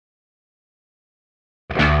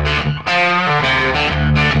But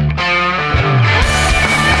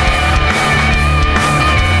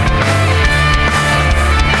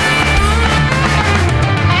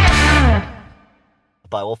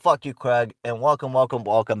well, fuck you, Craig, and welcome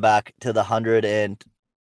back to the 106th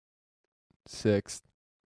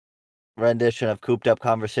rendition of Cooped Up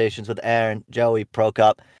Conversations with Aaron, Joey,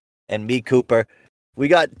 Procup, and me, Cooper. We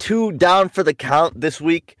got 2 down for the count this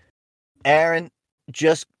week. Aaron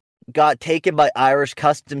just got taken by Irish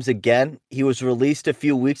Customs again. He was released a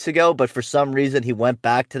few weeks ago, but for some reason he went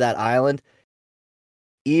back to that island,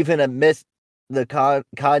 even amidst the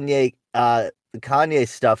Kanye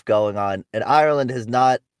stuff going on. And Ireland has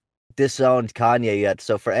not disowned Kanye yet.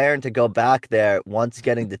 So for Aaron to go back there once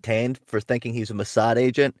getting detained for thinking he's a Mossad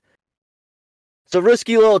agent, it's a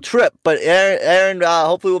risky little trip. But Aaron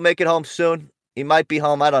hopefully will make it home soon. He might be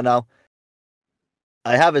home. I don't know.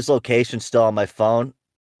 I have his location still on my phone,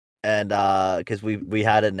 and because we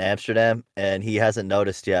had it in Amsterdam, and he hasn't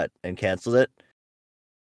noticed yet and canceled it.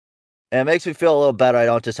 And it makes me feel a little better. I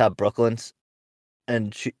don't just have Brooklyn's.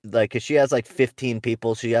 And she, like, 'cause she has like 15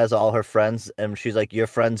 people. She has all her friends, and she's like, your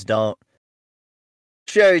friends don't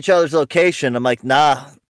share each other's location. I'm like, nah,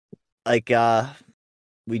 like,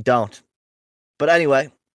 we don't. But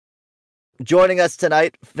anyway, joining us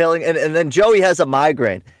tonight, and then Joey has a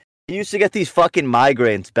migraine. He used to get these fucking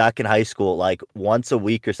migraines back in high school, like once a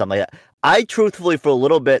week or something like that. I truthfully, for a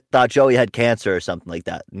little bit, thought Joey had cancer or something like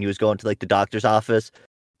that. And he was going to like the doctor's office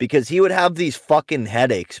because he would have these fucking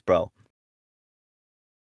headaches, bro.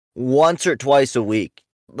 Once or twice a week,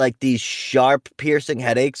 like these sharp, piercing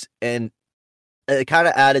headaches. And it kind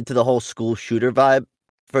of added to the whole school shooter vibe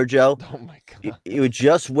for Joe. Oh my God. He would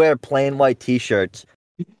just wear plain white t-shirts.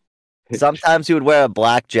 Sometimes he would wear a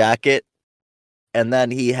black jacket. And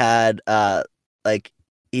then he had like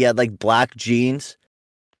black jeans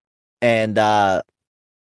and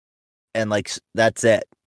like that's it.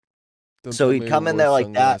 So he'd come in there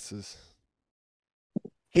like that.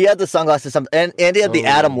 He had the sunglasses, and he had the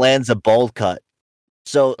Adam Lanza bold cut.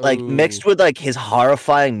 So like mixed with like his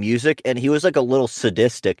horrifying music, and he was like a little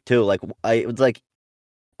sadistic too. Like I was like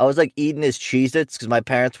eating his Cheez-Its because my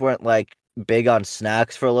parents weren't like big on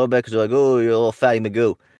snacks for a little bit because they're like, oh, you're a little fatty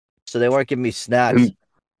Magoo. So they weren't giving me snacks.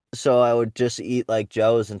 So I would just eat like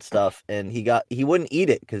Joe's and stuff. And he wouldn't eat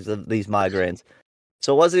it because of these migraines.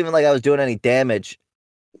 So it wasn't even like I was doing any damage.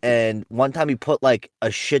 And one time he put like a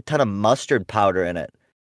shit ton of mustard powder in it.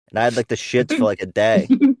 And I had like the shits for like a day.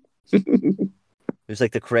 It was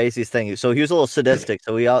like the craziest thing. So he was a little sadistic.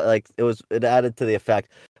 So we all like it added to the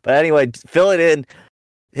effect. But anyway, fill it in.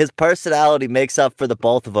 His personality makes up for the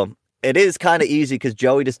both of them. It is kind of easy because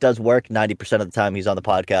Joey just does work 90% of the time he's on the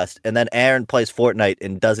podcast. And then Aaron plays Fortnite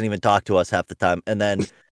and doesn't even talk to us half the time. And then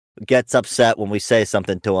gets upset when we say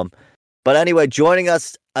something to him. But anyway, joining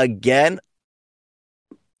us again,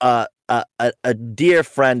 a dear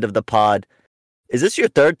friend of the pod. Is this your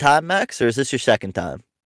third time, Max, or is this your second time?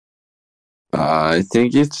 I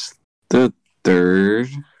think it's the third.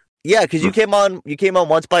 Yeah, because you came on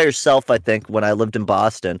once by yourself, I think, when I lived in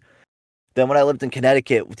Boston. Then when I lived in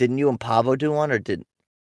Connecticut, didn't you and Pavo do one, or did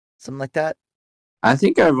something like that? I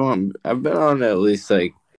think I've been on at least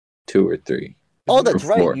like 2 or 3. Oh, that's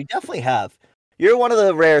right. You definitely have. You're one of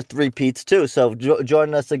the rare 3-peats too. So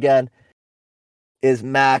joining us again is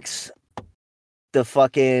Max, the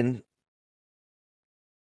fucking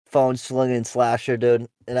phone slinging slasher dude,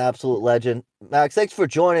 an absolute legend. Max, thanks for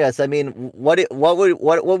joining us. I mean, what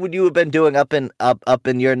would you have been doing up in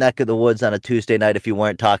your neck of the woods on a Tuesday night if you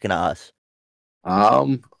weren't talking to us?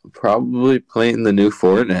 Probably playing the new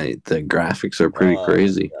Fortnite. The graphics are pretty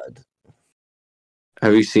crazy.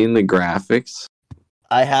 Have you seen the graphics?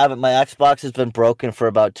 I haven't. My Xbox has been broken for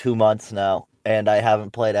about 2 months now, and I haven't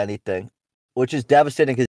played anything, which is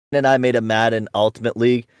devastating because and I made a Madden Ultimate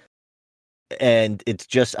League, and it's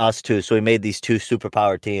just us two. So we made these 2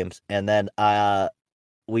 superpower teams, and then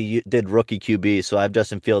we did rookie QB. So I have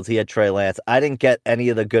Justin Fields. He had Trey Lance. I didn't get any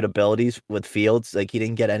of the good abilities with Fields. Like he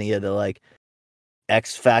didn't get any of the like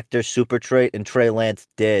X Factor super trait, and Trey Lance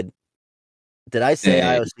did. Did I say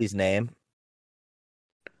IOC's name?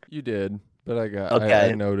 You did, but okay.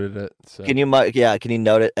 I noted it. So. Can you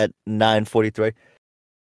note it at 9:43?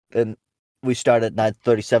 And we start at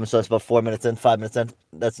 9:37, so that's about 4 minutes in, 5 minutes in.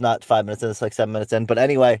 That's not 5 minutes in, it's like 7 minutes in. But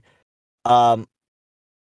anyway, no,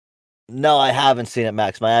 I haven't seen it,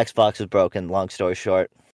 Max. My Xbox is broken, long story short.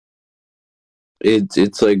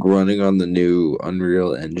 It's like running on the new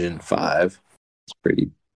Unreal Engine 5.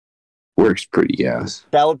 Works pretty gas.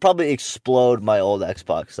 That would probably explode my old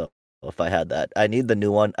Xbox though if I had that. I need the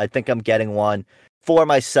new one. I think I'm getting one for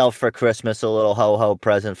myself for Christmas, a little ho-ho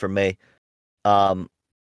present for me.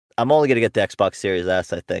 I'm only gonna get the Xbox Series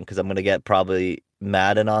S, I think, because I'm gonna get probably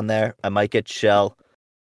Madden on there. I might get Shell.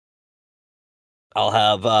 I'll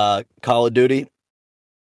have Call of Duty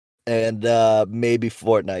and maybe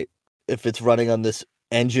Fortnite if it's running on this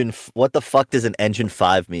engine. What the fuck does an Engine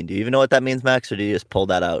 5 mean? Do you even know what that means, Max, or do you just pull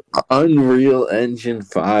that out? Unreal Engine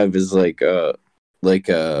 5 is like a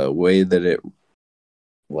way that it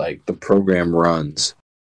like the program runs.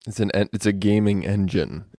 It's a gaming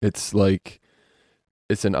engine. It's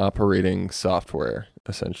an operating software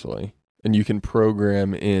essentially, and you can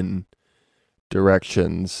program in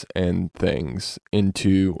directions and things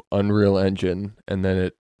into Unreal Engine, and then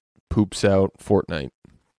it poops out Fortnite.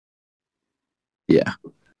 Yeah.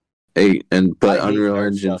 But Unreal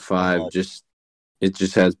Engine 5 just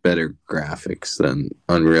has better graphics than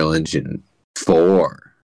Unreal Engine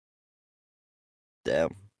 4.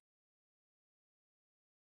 Damn.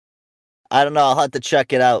 I don't know. I'll have to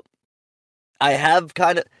check it out. I have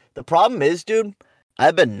the problem is, dude,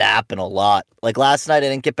 I've been napping a lot. Like last night, I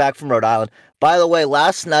didn't get back from Rhode Island. By the way,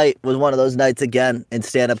 last night was one of those nights again in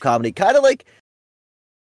stand-up comedy. Kind of like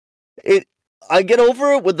it. I get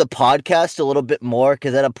over it with the podcast a little bit more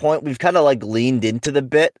because at a point we've kind of like leaned into the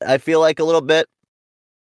bit. I feel like a little bit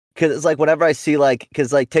because it's like whenever I see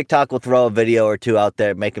because TikTok will throw a video or two out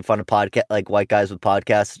there making fun of like white guys with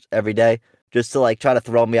podcasts every day just to like try to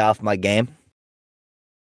throw me off my game.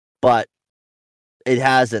 But it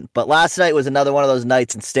hasn't. But last night was another one of those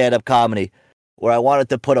nights in stand-up comedy where I wanted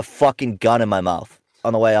to put a fucking gun in my mouth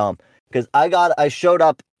on the way home. Because I showed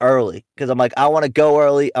up early. Because I'm like, I want to go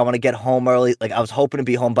early. I want to get home early. Like, I was hoping to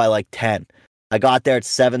be home by like 10. I got there at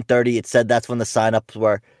 7:30. It said that's when the signups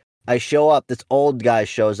were. I show up. This old guy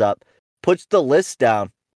shows up. Puts the list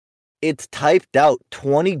down. It's typed out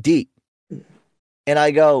 20 deep. And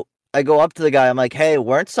I go up to the guy. I'm like, hey,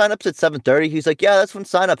 weren't signups at 7:30? He's like, yeah, that's when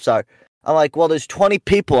signups are. I'm like, well, there's 20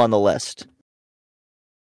 people on the list.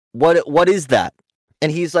 What is that?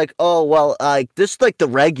 And he's like, oh, well, this like the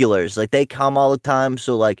regulars, like they come all the time.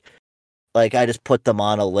 So like I just put them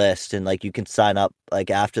on a list and like you can sign up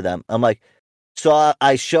like after them. I'm like, so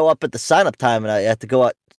I show up at the sign up time and I have to go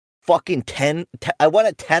at fucking 10. I went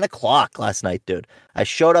at 10 o'clock last night, dude. I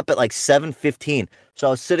showed up at like 7:15. So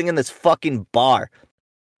I was sitting in this fucking bar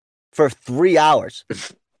for 3 hours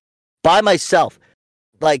by myself.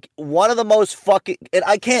 Like one of the most fucking, and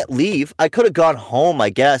I can't leave. I could have gone home, I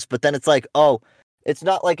guess, but then it's like, oh, it's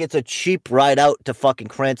not like it's a cheap ride out to fucking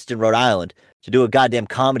Cranston, Rhode Island to do a goddamn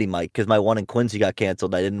comedy mic because my one in Quincy got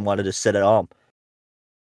canceled. I didn't want to just sit at home.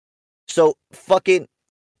 So fucking,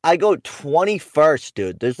 I go 21st,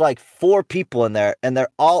 dude. There's like 4 people in there and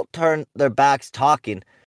they're all turned their backs talking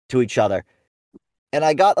to each other. And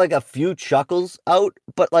I got like a few chuckles out,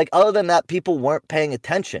 but like other than that, people weren't paying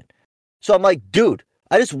attention. So I'm like, dude,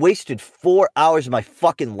 I just wasted 4 hours of my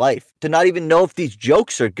fucking life to not even know if these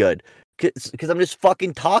jokes are good because I'm just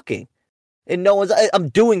fucking talking. And I'm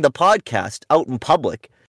doing the podcast out in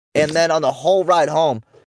public. And then on the whole ride home,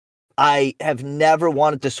 I have never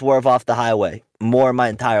wanted to swerve off the highway more in my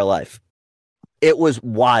entire life. It was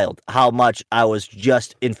wild how much I was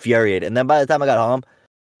just infuriated. And then by the time I got home,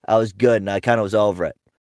 I was good and I kind of was over it.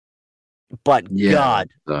 But yeah, God.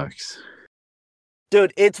 Sucks.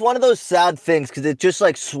 Dude, it's one of those sad things because it just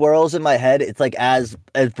like swirls in my head. It's like as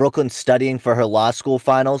Brooklyn's studying for her law school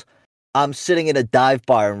finals, I'm sitting in a dive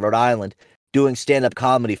bar in Rhode Island doing stand-up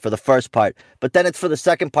comedy for the first part. But then it's for the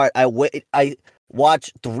second part. I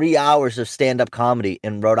watch 3 hours of stand-up comedy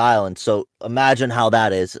in Rhode Island. So imagine how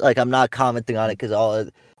that is. Like, I'm not commenting on it because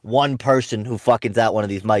one person who fucking's at one of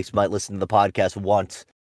these mics might listen to the podcast once,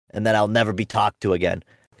 and then I'll never be talked to again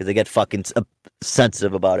because they get fucking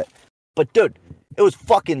sensitive about it. But dude, it was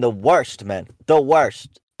fucking the worst, man. The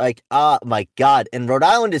worst. Like, oh my God. And Rhode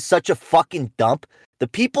Island is such a fucking dump. The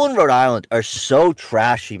people in Rhode Island are so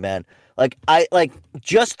trashy, man. Like,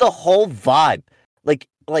 just the whole vibe. Like,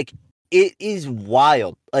 it is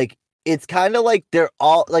wild. Like, it's kind of like they're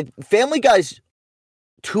all, like, Family Guy's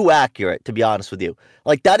too accurate, to be honest with you.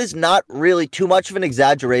 Like, that is not really too much of an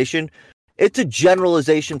exaggeration. It's a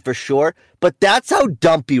generalization for sure, but that's how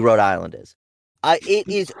dumpy Rhode Island is. It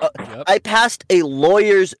is. Yep. I passed a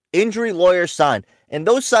injury lawyer sign, and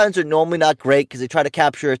those signs are normally not great because they try to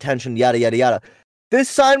capture your attention, yada, yada, yada. This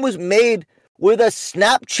sign was made with a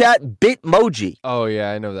Snapchat Bitmoji. Oh,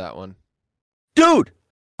 yeah, I know that one. Dude,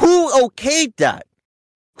 who okayed that?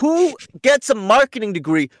 Who gets a marketing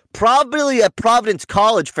degree, probably at Providence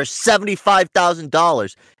College for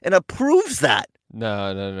 $75,000 and approves that?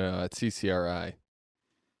 No. It's CCRI.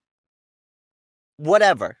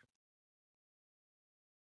 Whatever.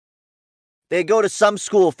 They go to some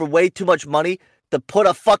school for way too much money to put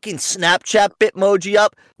a fucking Snapchat Bitmoji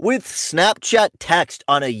up with Snapchat text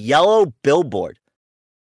on a yellow billboard.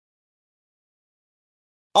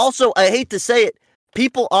 Also, I hate to say it,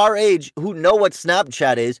 people our age who know what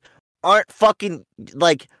Snapchat is aren't fucking,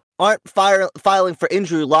 like, aren't filing for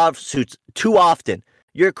injury lawsuits too often.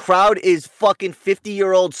 Your crowd is fucking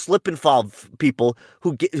 50-year-old slip and fall people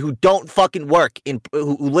who don't fucking work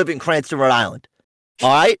who live in Cranston, Rhode Island. All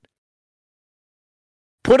right?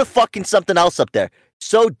 Put a fucking something else up there.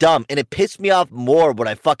 So dumb. And it pissed me off more when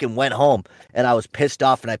I fucking went home and I was pissed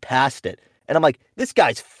off and I passed it. And I'm like, this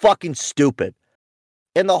guy's fucking stupid.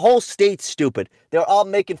 And the whole state's stupid. They're all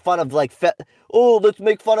making fun of, like, let's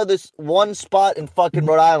make fun of this one spot in fucking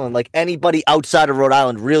Rhode Island. Like, anybody outside of Rhode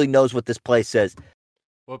Island really knows what this place is.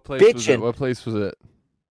 What place was it? What place was it?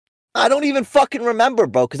 I don't even fucking remember,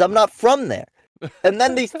 bro, because I'm not from there. And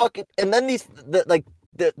then the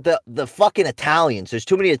fucking Italians. There's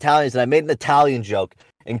too many Italians, and I made an Italian joke.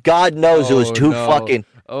 And God knows it was too fucking.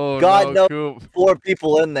 God knows, Coop. 4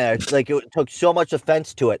 people in there. Like, it took so much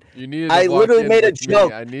offense to it. I literally made a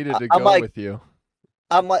joke. I needed to go with you.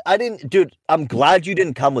 I'm like, I didn't, dude. I'm glad you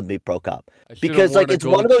didn't come with me, Prokop, because like it's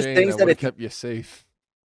one of those things that kept you safe.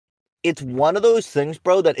 It's one of those things,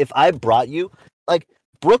 bro, that if I brought you, like,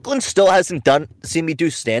 Brooklyn still hasn't seen me do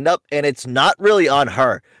stand-up, and it's not really on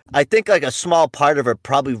her. I think, like, a small part of her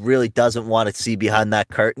probably really doesn't want to see behind that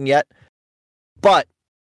curtain yet. But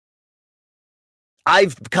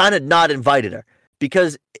I've kind of not invited her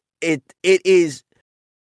because it is.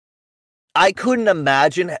 I couldn't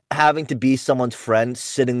imagine having to be someone's friend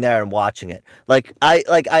sitting there and watching it. I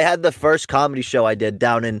had the first comedy show I did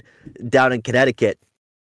down in Connecticut.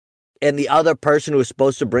 And the other person who was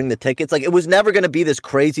supposed to bring the tickets, like, it was never going to be this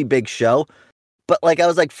crazy big show. But, like, I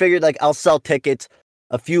was, like, figured, like, I'll sell tickets.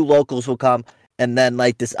 A few locals will come. And then,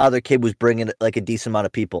 like, this other kid was bringing, like, a decent amount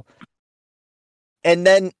of people. And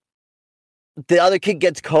then the other kid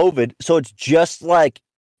gets COVID. So it's just, like,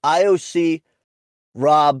 IOC,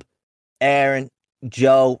 Rob, Aaron,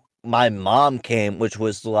 Joe, my mom came, which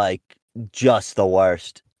was, like, just the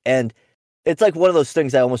worst. And it's, like, one of those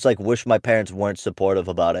things I almost, like, wish my parents weren't supportive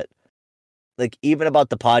about it. Like, even about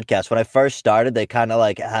the podcast, when I first started, they kind of,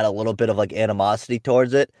 like, had a little bit of, like, animosity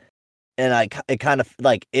towards it. And it kind of,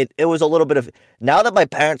 like, it was a little bit of, now that my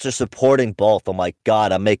parents are supporting both, I'm like,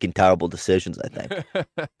 God, I'm making terrible decisions, I think.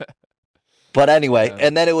 But anyway, yeah.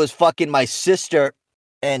 And then it was fucking my sister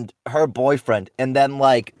and her boyfriend. And then,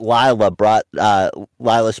 like, Lila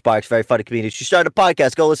Sparks, very funny comedian. She started a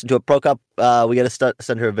podcast. Go listen to it. Prokop. We got to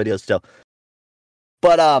send her a video still.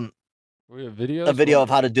 But, we have videos? A video of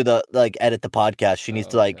how to do edit the podcast. She needs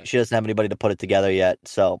to, like, okay. She doesn't have anybody to put it together yet.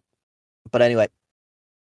 So, but anyway,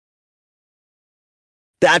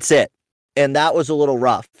 that's it. And that was a little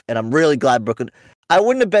rough. And I'm really glad Brooklyn. I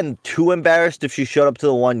wouldn't have been too embarrassed if she showed up to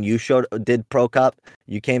the one you did, Prokop,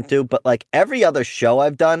 you came to. But, like, every other show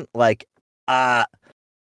I've done, like, I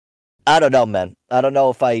don't know, man. I don't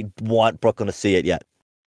know if I want Brooklyn to see it yet.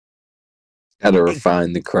 Gotta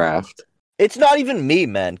refine the craft. It's not even me,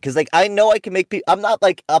 man, because, like, I know I can make people. I'm not,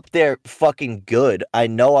 like, up there fucking good. I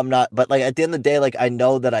know I'm not, but, like, at the end of the day, like, I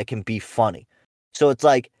know that I can be funny. So it's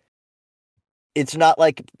like, it's not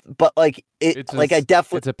like, but, like, I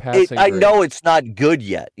definitely, it's a passing I know it's not good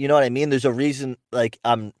yet. You know what I mean? There's a reason, like,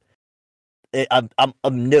 I'm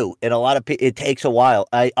new, and a lot of people, it takes a while.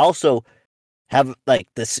 I also have, like,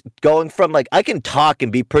 this going from, like, I can talk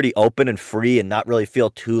and be pretty open and free and not really feel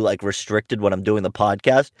too, like, restricted when I'm doing the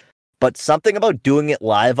podcast. But something about doing it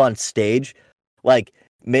live on stage, like,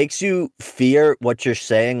 makes you fear what you're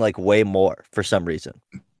saying, like, way more for some reason.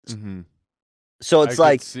 Mm-hmm. So it's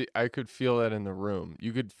I could feel that in the room.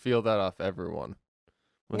 You could feel that off everyone.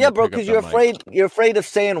 Yeah, bro, because you're afraid of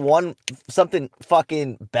saying something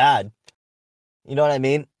fucking bad. You know what I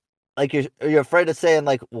mean? Like, you're afraid of saying,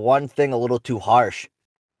 like, one thing a little too harsh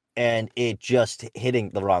and it just hitting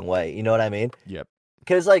the wrong way. You know what I mean? Yep.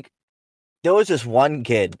 Because, like, there was this one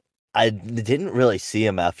kid. I didn't really see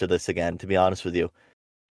him after this again, to be honest with you.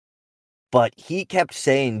 But he kept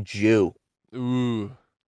saying Jew. Ooh.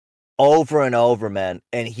 Over and over, man.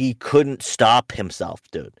 And he couldn't stop himself,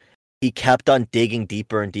 dude. He kept on digging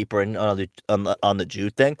deeper and deeper in on the Jew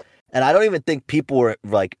thing. And I don't even think people were,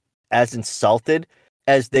 like, as insulted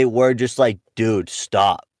as they were just like, dude,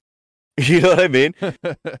 stop. You know what I mean?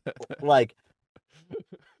 Like,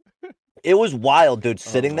 it was wild, dude,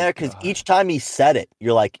 sitting there, because each time he said it,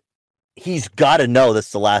 you're like, he's got to know this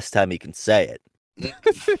is the last time he can say it.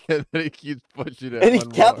 And then he keeps pushing it. And he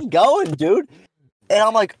kept going, dude. And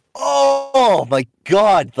I'm like, oh my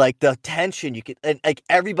God, like, the tension you can, and, like,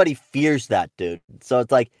 everybody fears that, dude. So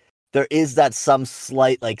it's like, there is that some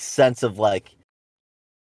slight, like, sense of, like,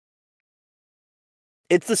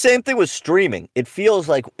 it's the same thing with streaming. It feels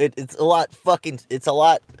like it's a lot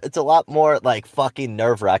more like fucking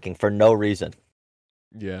nerve-wracking for no reason.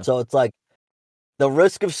 Yeah. So it's like the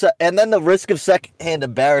risk of and then the risk of secondhand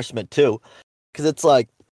embarrassment too, because it's like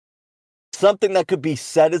something that could be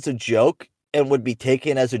said as a joke and would be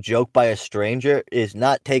taken as a joke by a stranger is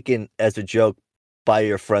not taken as a joke by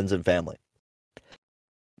your friends and family.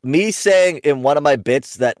 Me saying in one of my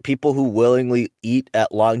bits that people who willingly eat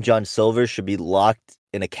at Long John Silver's should be locked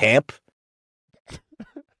in a camp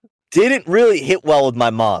didn't really hit well with my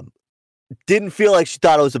mom. Didn't feel like she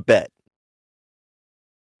thought it was a bit.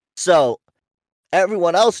 So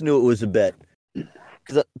everyone else knew it was a bit.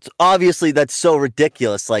 Because obviously that's so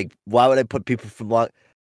ridiculous. Like, why would I put people from Long...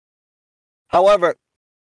 However,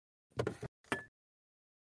 if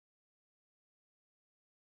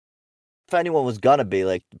anyone was gonna be,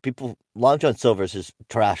 like, people... Long John Silver's is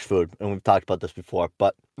trash food, and we've talked about this before.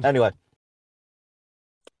 But anyway.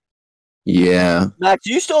 Yeah. Max,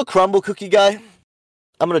 are you still a crumble cookie guy?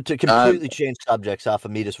 I'm going to completely change subjects off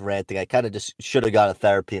of me just ranting. I kind of just should have gone to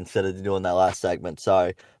therapy instead of doing that last segment.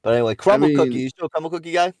 Sorry. But anyway, crumble cookie. You still a crumble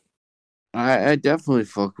cookie guy? I definitely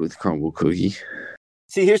fuck with crumble cookie.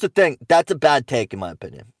 See, here's the thing. That's a bad take, in my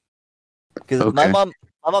opinion. Because my mom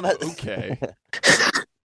has... Okay.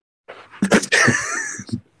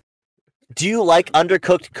 Do you like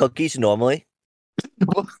undercooked cookies normally?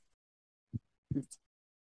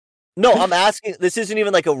 No, I'm asking. This isn't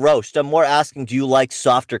even like a roast. I'm more asking, do you like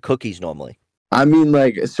softer cookies normally? I mean,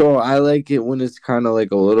 like, so I like it when it's kind of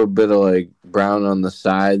like a little bit of like brown on the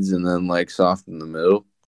sides and then like soft in the middle.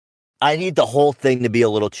 I need the whole thing to be a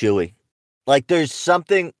little chewy. Like, there's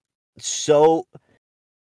something so...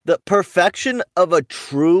 The perfection of a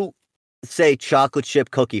true, say, chocolate chip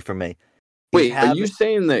cookie for me. Wait, are you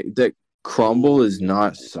saying that crumble is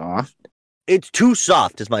not soft? It's too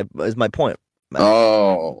soft is my point.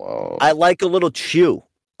 Oh. I like a little chew.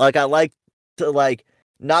 Like, I like to, like,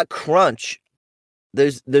 not crunch.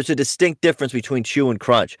 There's a distinct difference between chew and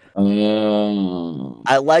crunch.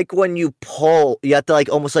 I like when you pull, you have to, like,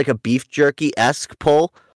 almost like a beef jerky-esque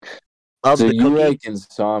pull of so the you cookie. like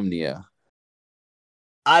Insomnia?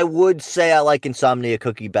 I would say I like Insomnia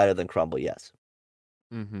cookie better than crumble, yes.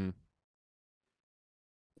 Mm-hmm.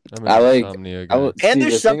 I like Insomnia guy. And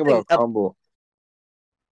there's the something thing about crumble.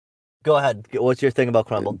 Go ahead. What's your thing about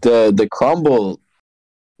crumble? The crumble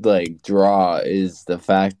like draw is the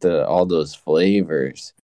fact that all those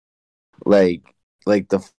flavors, like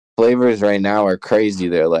the flavors right now are crazy.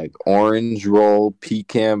 They're like orange roll,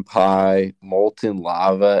 pecan pie, molten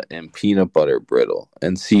lava, and peanut butter brittle,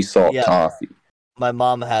 and sea salt toffee. My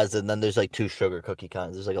mom has it, and then there's like 2 sugar cookie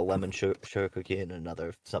kinds. There's like a lemon sugar cookie and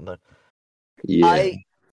another something. Yeah.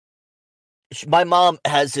 My mom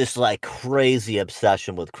has this like crazy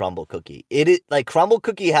obsession with crumble cookie. It is like crumble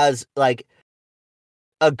cookie has like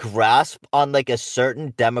a grasp on like a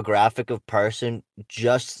certain demographic of person,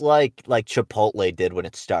 just like Chipotle did when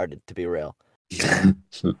it started, to be real.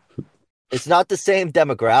 It's not the same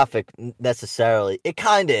demographic necessarily. It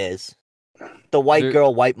kind of is. The white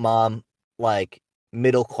girl, white mom, like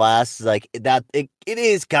middle class, like that. It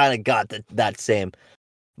is kind of got that same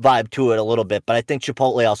vibe to it a little bit, but I think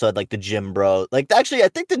Chipotle also had like the gym bro. Like, actually, I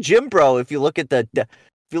think the gym bro, if you go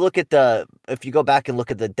back and look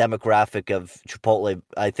at the demographic of Chipotle,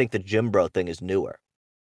 I think the gym bro thing is newer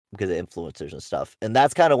because of influencers and stuff. And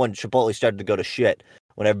that's kind of when Chipotle started to go to shit,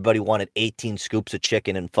 when everybody wanted 18 scoops of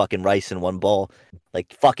chicken and fucking rice in one bowl.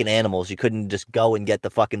 Like fucking animals. You couldn't just go and get the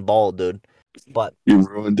fucking bowl, dude. But you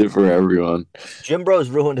ruined it for everyone. Gym bros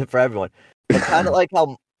ruined it for everyone. But kind of like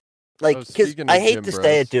how, like, because I hate to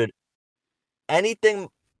say it, dude. Anything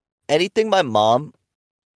my mom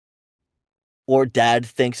or dad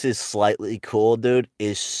thinks is slightly cool, dude,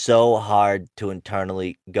 is so hard to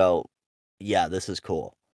internally go, yeah, this is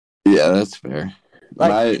cool. Yeah, that's fair.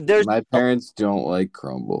 Like, my parents don't like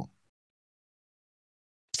crumble.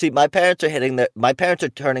 See, my parents are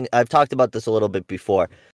turning, I've talked about this a little bit before.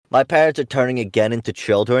 My parents are turning again into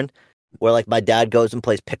children, where like my dad goes and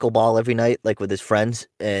plays pickleball every night, like with his friends,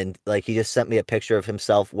 and like he just sent me a picture of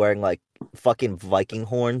himself wearing like fucking Viking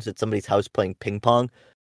horns at somebody's house playing ping pong.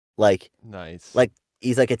 Like, nice. Like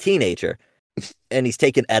he's like a teenager, and he's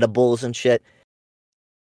taking edibles and shit.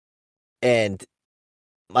 And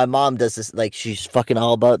my mom does this, like, she's fucking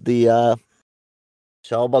all about she's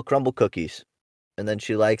all about crumble cookies, and then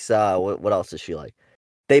she likes what else does she like?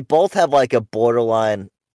 They both have like a borderline,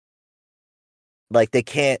 like they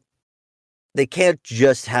can't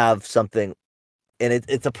just have something, and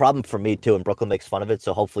it's a problem for me too, and Brooklyn makes fun of it,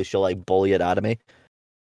 so hopefully she'll like bully it out of me.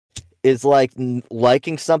 Is like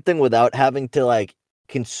liking something without having to like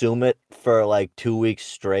consume it for like 2 weeks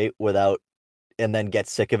straight without, and then get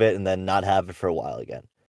sick of it and then not have it for a while again.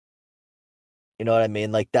 You know what I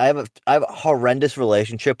mean? Like I have a horrendous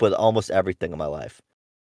relationship with almost everything in my life,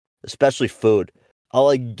 especially food.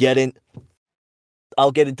 I'll get into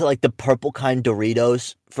like the purple kind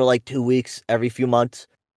Doritos for like 2 weeks every few months,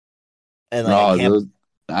 and like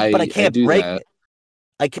I can't do break that.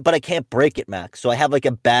 it. But I can't break it, Max. So I have like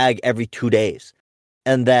a bag every 2 days,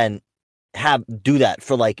 and then do that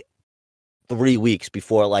for like 3 weeks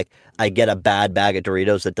before like I get a bad bag of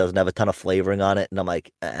Doritos that doesn't have a ton of flavoring on it, and I'm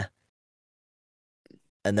like, eh.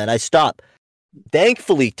 And then I stop.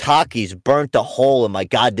 Thankfully, Takis burnt a hole in my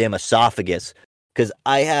goddamn esophagus because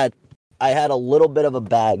I had a little bit of a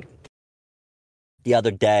bag the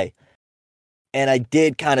other day, and I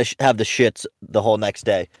did kind of have the shits the whole next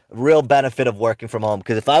day. Real benefit of working from home,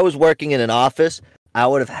 because if I was working in an office, I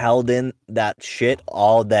would have held in that shit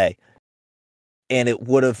all day, and it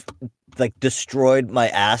would have like destroyed my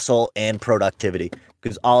asshole and productivity,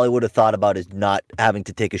 because all I would have thought about is not having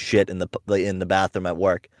to take a shit in the bathroom at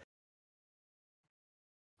work.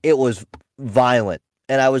 It was violent,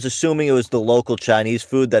 and I was assuming it was the local Chinese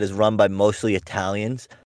food that is run by mostly Italians,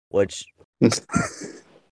 which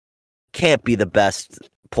can't be the best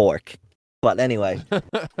pork. But anyway,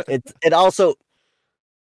 it also,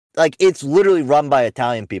 like, it's literally run by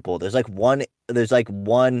Italian people. There's like one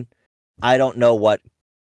I don't know what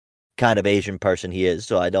kind of Asian person he is,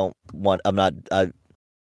 so I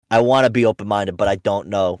want to be open-minded, but I don't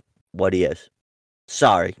know what he is.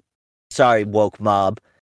 Sorry, woke mob.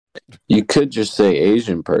 You could just say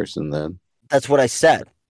Asian person then. That's what I said.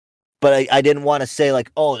 But I didn't want to say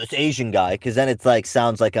like, oh, this Asian guy, because then it's like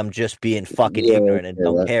sounds like I'm just being fucking ignorant and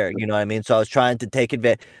don't care. You know what I mean? So I was trying to take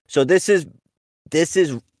advantage. So this is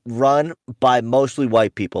run by mostly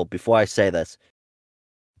white people. Before I say this,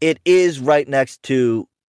 it is right next to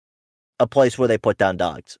a place where they put down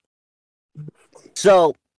dogs.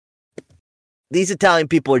 So these Italian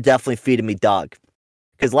people are definitely feeding me dog.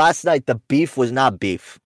 Because last night the beef was not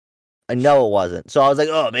beef. I know it wasn't. So I was like,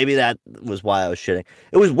 oh, maybe that was why I was shitting.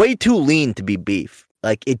 It was way too lean to be beef.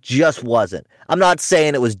 Like, it just wasn't. I'm not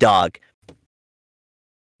saying it was dog.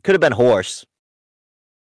 Could have been horse.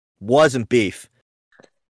 Wasn't beef.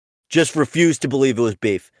 Just refused to believe it was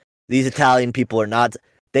beef. These Italian people are not.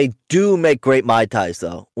 They do make great Mai Tais,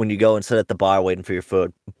 though, when you go and sit at the bar waiting for your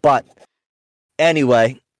food. But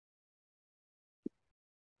anyway.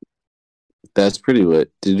 That's pretty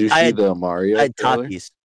lit. Did you see the Mario trailer?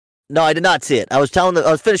 Takis. No, I did not see it. I was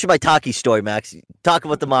finishing my Takis story, Max. Talk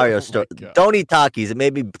about the Mario story. Don't eat Takis. It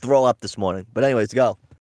made me throw up this morning. But anyways, go.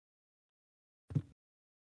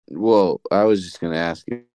 Well, I was just going to ask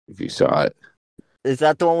you if you saw it. Is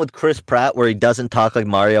that the one with Chris Pratt where he doesn't talk like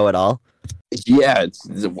Mario at all? Yeah, it's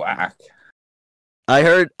whack.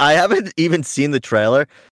 I haven't even seen the trailer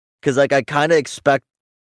because like I kind of expect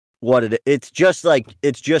what it's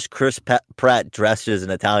just Chris Pratt dressed as an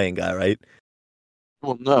Italian guy, right?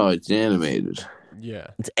 Well, no, it's animated. Yeah.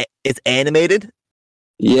 It's animated?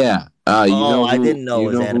 Yeah. I didn't know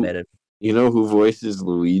it was animated. You know who voices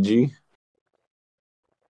Luigi?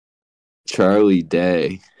 Charlie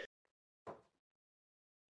Day.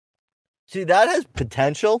 See, that has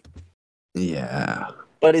potential. Yeah.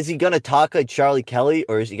 But is he going to talk like Charlie Kelly,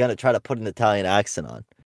 or is he going to try to put an Italian accent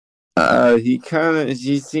on?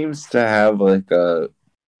 He seems to have like a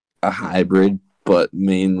hybrid, but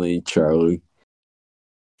mainly Charlie.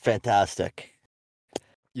 Fantastic.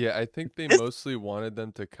 Yeah, I think they mostly wanted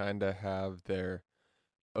them to kind of have their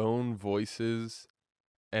own voices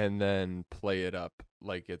and then play it up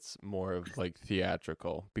like it's more of like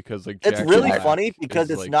theatrical, because like it's really funny because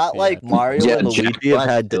it's like not like Mario and Luigi have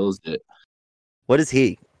had it. What is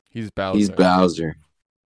he? He's Bowser. He's Bowser.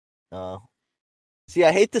 Oh. See,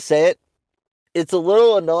 I hate to say it. It's a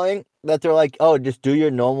little annoying that they're like, oh, just do your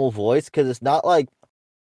normal voice, because it's not like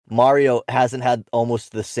Mario hasn't had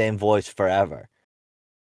almost the same voice forever.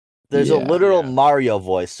 There's a literal Mario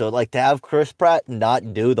voice. So, like, to have Chris Pratt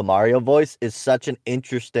not do the Mario voice is such an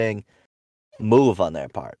interesting move on their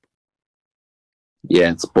part.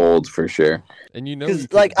 Yeah, it's bold for sure. And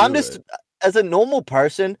because, like, I'm just, as a normal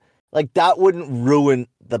person, like, that wouldn't ruin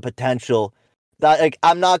the potential. That, like,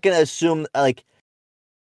 I'm not going to assume, like,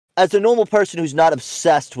 as a normal person who's not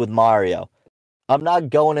obsessed with Mario, I'm not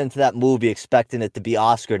going into that movie expecting it to be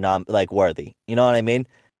Oscar worthy. You know what I mean?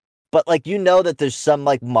 But like, you know that there's some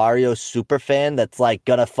like Mario super fan that's like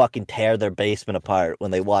gonna fucking tear their basement apart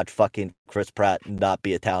when they watch fucking Chris Pratt not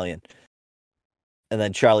be Italian. And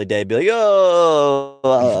then Charlie Day be like,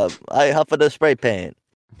 oh, I huffed a spray paint.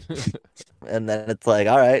 And then it's like,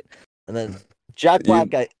 all right. And then Jack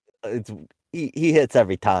Black, he hits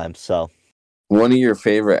every time. So One of your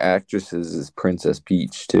favorite actresses is Princess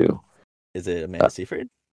Peach too. is it Amanda Seyfried?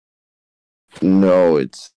 No,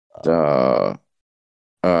 it's the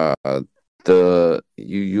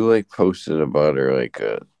you like posted about her like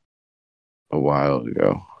a while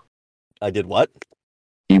ago. I did what?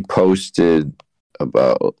 You posted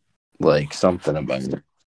about like something about her.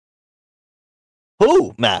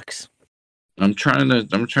 Who, Max? I'm trying to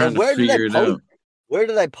figure it out. Where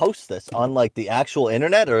did I post this? On like the actual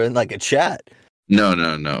internet or in like a chat? No,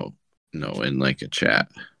 in like a chat.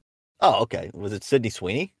 Oh, okay. Was it Sydney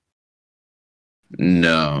Sweeney?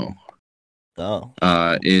 No. Oh.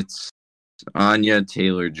 It's Anya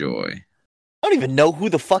Taylor-Joy. I don't even know who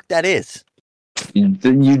the fuck that is.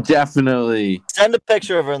 You definitely Send a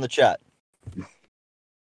picture of her in the chat.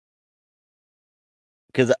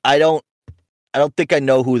 Because I don't think I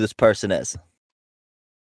know who this person is.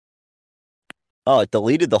 Oh, it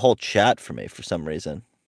deleted the whole chat for me for some reason.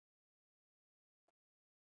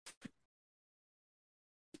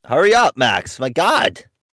 Hurry up, Max. My God.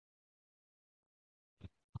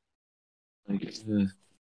 it's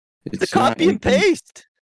The copy and paste.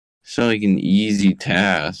 It's not like an easy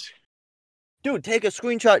task. Dude, take a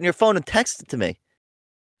screenshot in your phone and text it to me.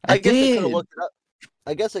 I guess I could did. have looked it up.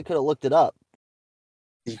 I guess I could have looked it up.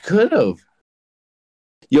 You could have.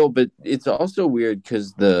 Yo, but it's also weird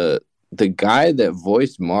because the guy that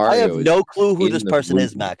voiced Mario. I have no clue who in this the person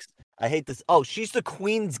is, movie. Max. I hate this. Oh, she's the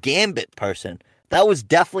Queen's Gambit person. That was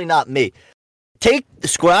definitely not me.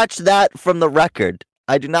 Scratch that from the record.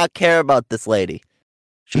 I do not care about this lady.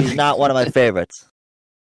 She's not one of my favorites.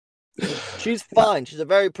 She's fine. She's a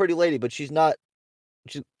very pretty lady, but she's not.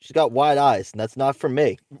 She's got wide eyes, and that's not for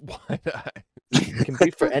me. Wide eye. It can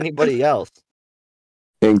be for anybody else.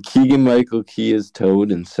 And Keegan-Michael Key is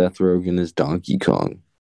Toad, and Seth Rogen is Donkey Kong.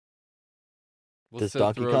 Well, Does Seth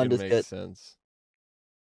Donkey Kong Rogen just makes get- sense.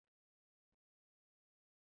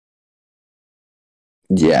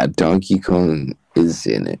 Yeah, Donkey Kong is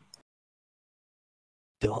in it.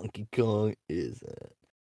 Donkey Kong is it?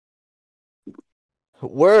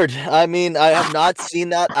 Word. I mean, I have not seen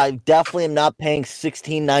that. I definitely am not paying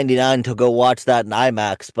 $16.99 to go watch that in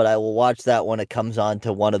IMAX, but I will watch that when it comes on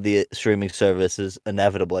to one of the streaming services,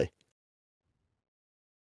 inevitably.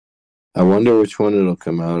 I wonder which one it'll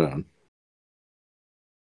come out on.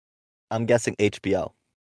 I'm guessing HBO.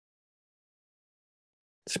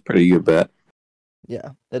 It's a pretty good bet.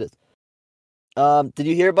 Yeah, it is. Did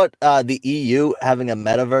you hear about the EU having a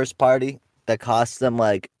metaverse party that cost them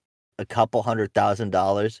like a couple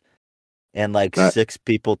 $100,000 and like 6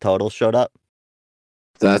 people total showed up?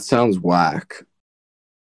 That sounds whack.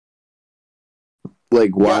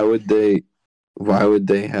 Like, why would they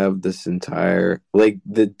have this entire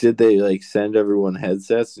did they like send everyone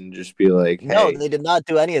headsets and just be like, hey? No, they did not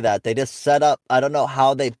do any of that. They just set up. I don't know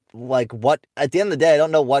how they what at the end of the day, I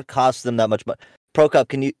don't know what cost them that much, but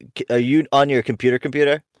ProCup, are you on your computer?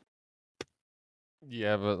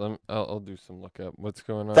 Yeah, but I'll do some lookup. What's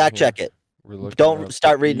going on? Fact here? check it. We're looking Don't up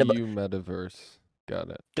start the reading about EU metaverse. Got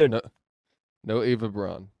it. Dude. No Ava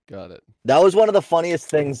Braun. Got it. That was one of the funniest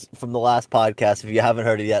things from the last podcast. If you haven't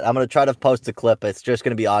heard it yet, I'm gonna try to post a clip. It's just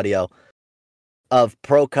gonna be audio of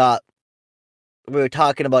ProCop. We were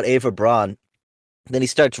talking about Ava Braun. Then he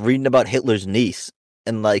starts reading about Hitler's niece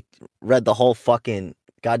and like read the whole fucking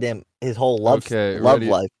goddamn his whole love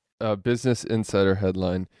life. Business Insider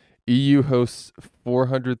headline: EU hosts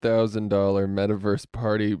 $400,000 metaverse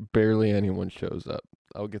party. Barely anyone shows up.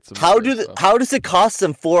 I'll get some. How does it cost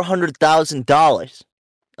them $400,000?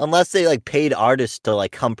 Unless they like paid artists to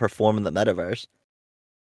like come perform in the metaverse.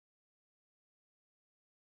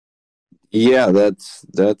 Yeah,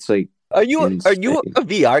 that's like. Are you insane. a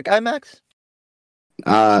VR guy, Max?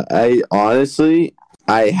 I honestly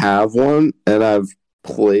have one and I've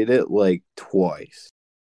played it like twice.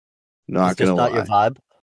 Not It's just gonna not lie. your vibe.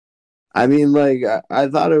 I mean, like I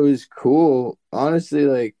thought it was cool. Honestly,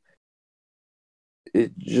 like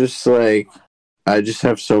it just like I just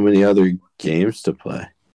have so many other games to play.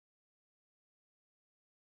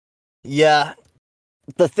 Yeah.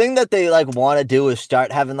 The thing that they like want to do is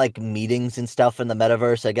start having like meetings and stuff in the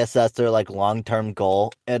metaverse. I guess that's their like long-term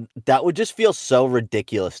goal. And that would just feel so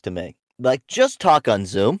ridiculous to me. Like just talk on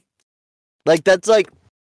Zoom. Like that's like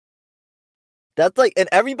and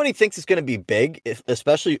everybody thinks it's going to be big,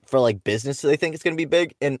 especially for like business. They think it's going to be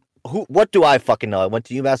big. And what do I fucking know? I went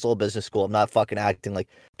to UMass Lowell Business School. I'm not fucking acting like,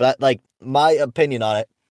 but like my opinion on it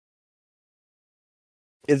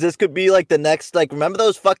is this could be like the next, like, remember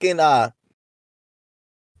those fucking, not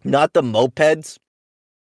the mopeds,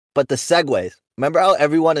 but the Segways. Remember how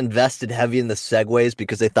everyone invested heavy in the Segways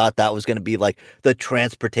because they thought that was going to be like the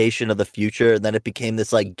transportation of the future, and then it became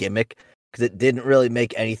this like gimmick because it didn't really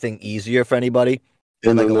make anything easier for anybody.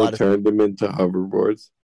 And like then a they lot of turned them into hoverboards.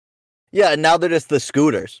 Yeah, and now they're just the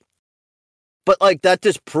scooters. But like that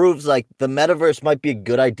just proves like the metaverse might be a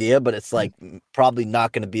good idea, but it's like probably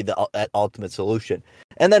not going to be the ultimate solution.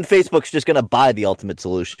 And then Facebook's just going to buy the ultimate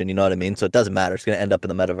solution. You know what I mean? So it doesn't matter. It's going to end up in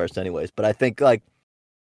the metaverse anyways. But I think like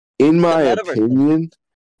in my opinion,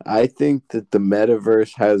 I think that the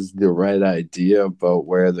metaverse has the right idea about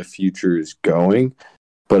where the future is going.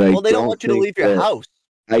 But they don't want you to leave your house.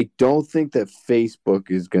 I don't think that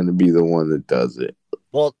Facebook is going to be the one that does it.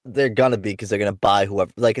 Well, they're going to be because they're going to buy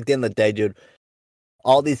whoever. Like at the end of the day, dude,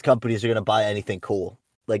 all these companies are going to buy anything cool.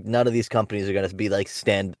 Like none of these companies are going to be like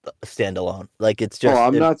standalone. Like it's just. Oh,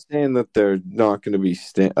 I'm not saying that they're not going to be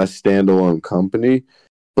a standalone company,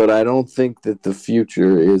 but I don't think that the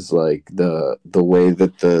future is like the way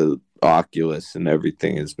that the Oculus and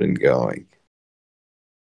everything has been going.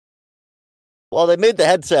 Well, they made the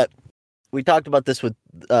headset. We talked about this with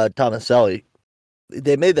Tomaselli.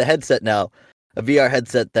 They made the headset now, a VR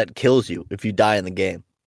headset that kills you if you die in the game.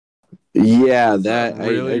 Yeah, that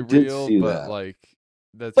really I did real, see but that. like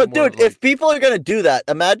that's. But dude, if people are gonna do that,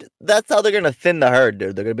 imagine that's how they're gonna thin the herd,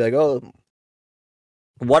 dude. They're gonna be like, oh,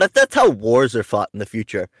 what if that's how wars are fought in the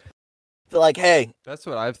future? They're like, hey, that's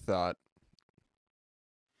what I've thought.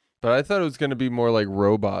 But I thought it was going to be more like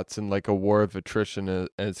robots and like a war of attrition, and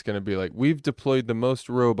it's going to be like we've deployed the most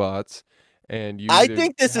robots, and you. I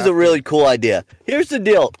think this is a really cool idea. Here's the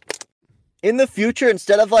deal. In the future,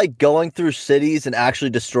 instead of like going through cities and actually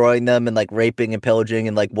destroying them and like raping and pillaging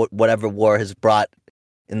and like whatever war has brought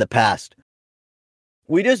in the past,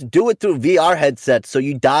 we just do it through VR headsets so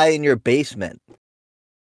you die in your basement.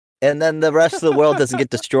 And then the rest of the world doesn't get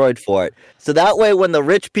destroyed for it. So that way, when the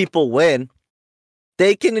rich people win,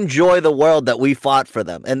 they can enjoy the world that we fought for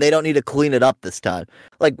them, and they don't need to clean it up this time.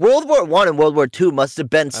 Like World War I and World War II must have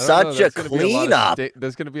been such a cleanup.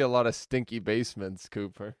 There's going to be a lot of stinky basements,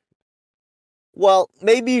 Cooper. Well,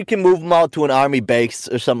 maybe you can move them all to an army base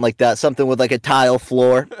or something like that. Something with like a tile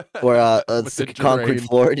floor or a concrete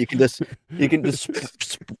floor, and you can just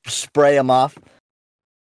spray them off.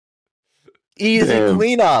 Easy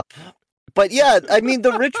cleanup. But yeah, I mean,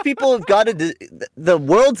 the rich people have got to. The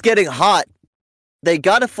world's getting hot. They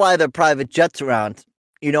got to fly their private jets around.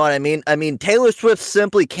 You know what I mean? I mean, Taylor Swift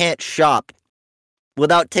simply can't shop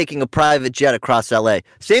without taking a private jet across LA.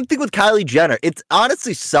 Same thing with Kylie Jenner. It's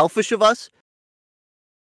honestly selfish of us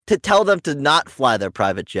to tell them to not fly their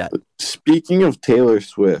private jet. Speaking of Taylor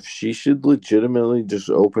Swift, she should legitimately just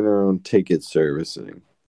open her own ticket servicing.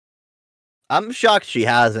 I'm shocked she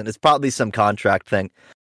hasn't. It's probably some contract thing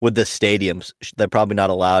with the stadiums. They're probably not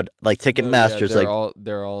allowed. Like Ticketmaster's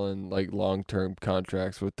they're all in like long-term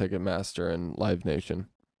contracts with Ticketmaster and Live Nation.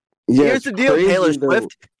 Yeah, here's the deal, Taylor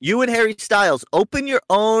Swift. You and Harry Styles open your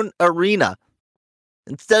own arena.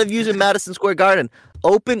 Instead of using Madison Square Garden,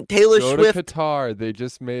 open Taylor Swift. Go to Qatar. They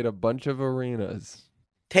just made a bunch of arenas.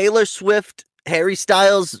 Taylor Swift, Harry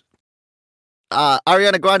Styles,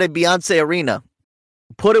 Ariana Grande, Beyonce arena.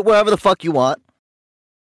 Put it wherever the fuck you want.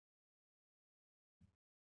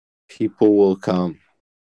 People will come.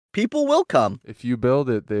 People will come. If you build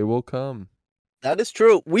it, they will come. That is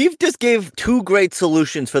true. We've just gave two great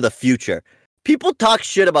solutions for the future. People talk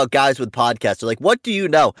shit about guys with podcasts. They're like, what do you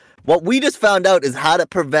know? What we just found out is how to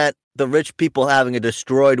prevent the rich people having a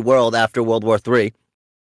destroyed world after World War III.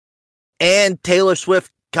 And Taylor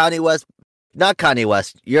Swift, Kanye West. Not Kanye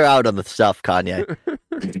West. You're out on the stuff, Kanye.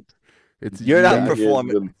 You're not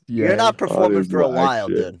performing. You're not performing for a while,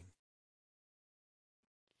 dude.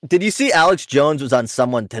 Did you see Alex Jones was on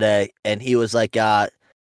someone today, and he was like, I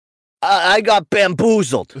got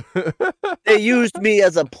bamboozled. They used me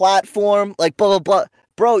as a platform, like blah, blah, blah.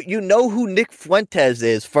 Bro, you know who Nick Fuentes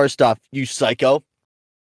is, first off, you psycho.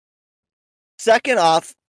 Second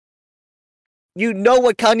off, you know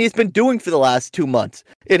what Kanye's been doing for the last 2 months.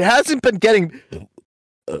 It hasn't been getting...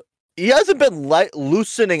 he hasn't been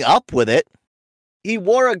loosening up with it. He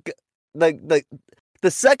wore the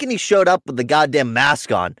second he showed up with the goddamn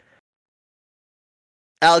mask on,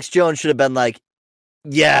 Alex Jones should have been like,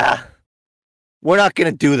 yeah, we're not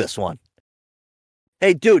going to do this one.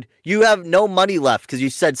 Hey, dude, you have no money left because you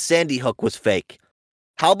said Sandy Hook was fake.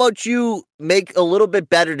 How about you make a little bit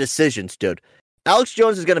better decisions, dude? Alex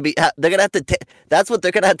Jones is going to be, they're going to have to, that's what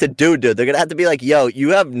they're going to have to do, dude. They're going to have to be like, yo, you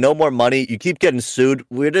have no more money. You keep getting sued.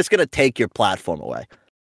 We're just going to take your platform away.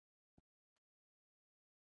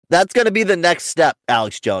 That's going to be the next step,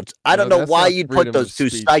 Alex Jones. I don't know why you'd put those two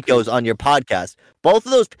psychos on your podcast. Both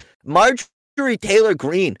of those, Marjorie Marjorie Taylor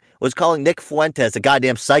Greene was calling Nick Fuentes a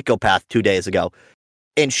goddamn psychopath 2 days ago.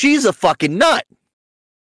 And she's a fucking nut.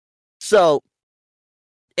 So,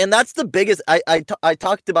 and that's the biggest, I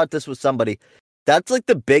talked about this with somebody. That's like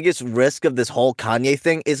the biggest risk of this whole Kanye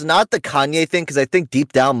thing is not the Kanye thing, because I think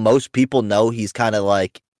deep down most people know he's kind of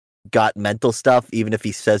like got mental stuff, even if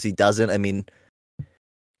he says he doesn't. I mean,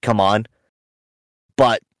 come on.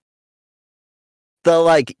 But the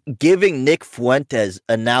like giving Nick Fuentes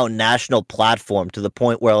a now national platform to the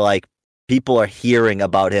point where like people are hearing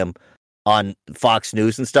about him on Fox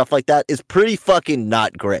News and stuff like that is pretty fucking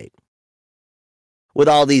not great. With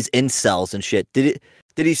all these incels and shit. Did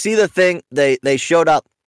you see the thing? They showed up.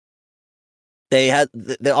 They had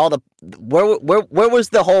all the where was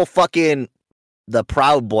the whole fucking the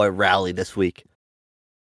Proud Boy rally this week?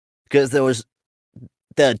 Because there was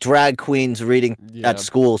the drag queens reading at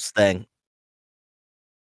schools thing.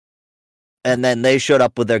 And then they showed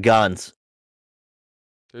up with their guns.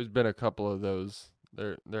 There's been a couple of those.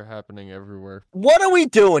 They're happening everywhere. What are we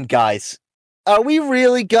doing, guys? Are we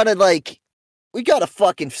really gonna like? We gotta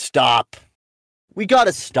fucking stop. We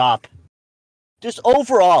gotta stop. Just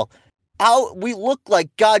overall, how we look like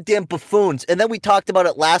goddamn buffoons. And then we talked about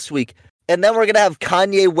it last week. And then we're gonna have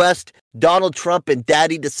Kanye West, Donald Trump, and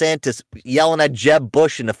Daddy DeSantis yelling at Jeb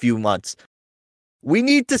Bush in a few months. We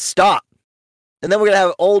need to stop. And then we're gonna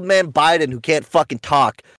have old man Biden who can't fucking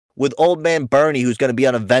talk, with old man Bernie who's gonna be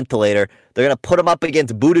on a ventilator. They're gonna put him up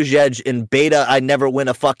against Buttigieg and Beta I never win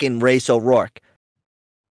a fucking race O'Rourke.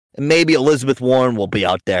 And maybe Elizabeth Warren will be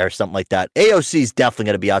out there or something like that. AOC is definitely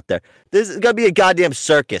going to be out there. This is going to be a goddamn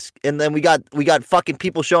circus. And then we got fucking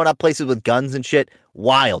people showing up places with guns and shit.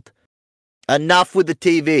 Wild. Enough with the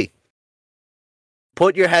TV.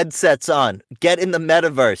 Put your headsets on. Get in the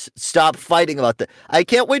metaverse. Stop fighting about that. I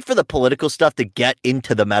can't wait for the political stuff to get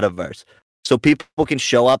into the metaverse. So people can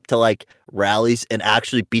show up to like rallies and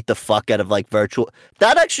actually beat the fuck out of like virtual.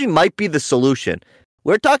 That actually might be the solution.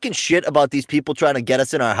 We're talking shit about these people trying to get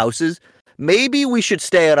us in our houses. Maybe we should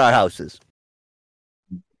stay at our houses.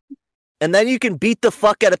 And then you can beat the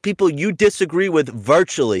fuck out of people you disagree with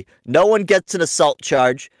virtually. No one gets an assault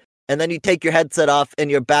charge. And then you take your headset off and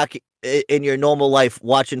you're back in your normal life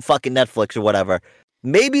watching fucking Netflix or whatever.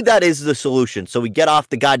 Maybe that is the solution. So we get off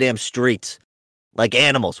the goddamn streets like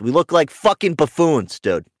animals. We look like fucking buffoons,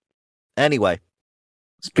 dude. Anyway.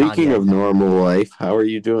 Speaking Kanye. of normal life, how are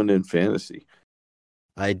you doing in fantasy?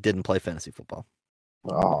 I didn't play fantasy football.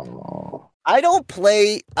 Oh,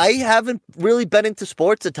 I haven't really been into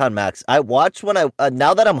sports a ton, Max. I watch when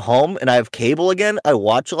now that I'm home and I have cable again, I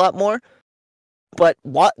watch a lot more. But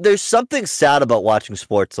there's something sad about watching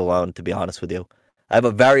sports alone, to be honest with you. I have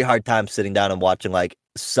a very hard time sitting down and watching like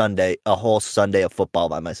a whole Sunday of football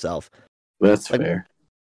by myself. that's Like, fair.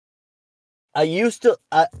 I used to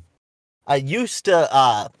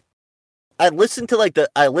I listen to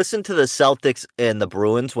the Celtics and the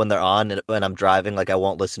Bruins when they're on, and when I'm driving, like I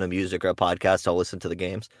won't listen to music or a podcast. I'll listen to the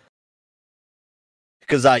games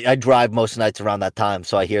because I drive most nights around that time,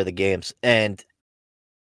 so I hear the games. And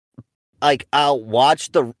like I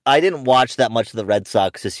didn't watch that much of the Red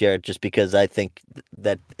Sox this year just because I think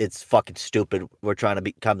that it's fucking stupid. We're trying to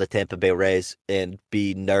become the Tampa Bay Rays and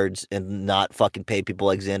be nerds and not fucking pay people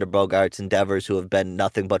like Xander Bogaerts and Devers who have been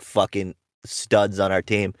nothing but fucking studs on our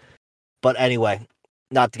team. But anyway,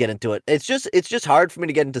 not to get into it. It's just hard for me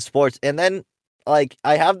to get into sports. And then like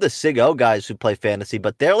I have the Sig O guys who play fantasy,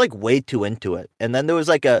 but they're like way too into it. And then there was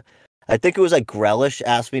like I think it was like Grealish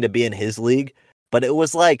asked me to be in his league, but it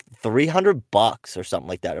was like $300 or something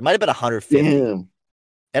like that. It might have been 150. Damn.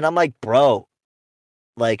 And I'm like, bro,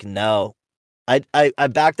 like no. I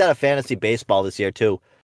backed out of fantasy baseball this year too,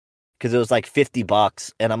 because it was like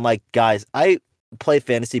 $50. And I'm like, guys, I play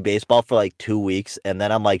fantasy baseball for like 2 weeks, and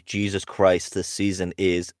then I'm like, Jesus Christ, this season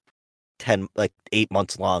is 8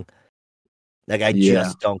 months long. Like I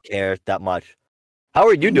just don't care that much. How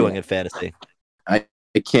are you doing in fantasy? I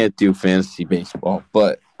can't do fantasy baseball,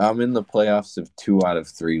 but I'm in the playoffs of 2 out of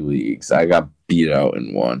 3 leagues. I got beat out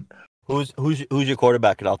in one. Who's your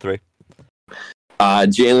quarterback in all 3?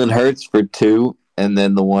 Jalen Hurts for 2, and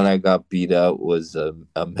then the one I got beat out was a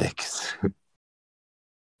mix.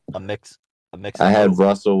 A mix. I had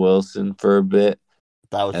Russell Wilson for a bit.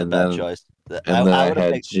 That was a bad choice. And then I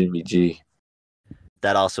had Jimmy G.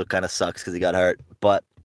 That also kind of sucks because he got hurt. But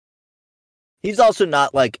he's also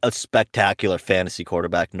not like a spectacular fantasy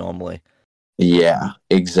quarterback normally. Yeah,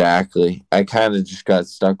 exactly. I kind of just got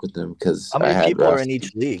stuck with him because how many people are in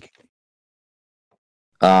each league?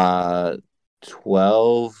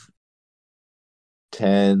 12,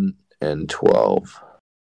 10, and 12.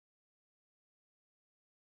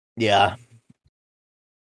 Yeah.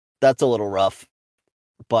 That's a little rough,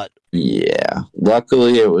 but Yeah.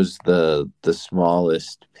 Luckily, it was the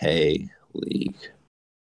smallest pay league.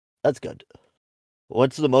 that's good.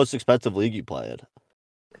 What's the most expensive league you play in?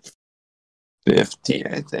 50,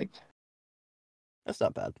 I think. That's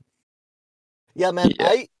not bad. Yeah, man.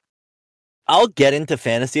 Yeah. I'll get into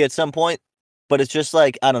fantasy at some point, but it's just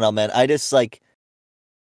like, I don't know, man. I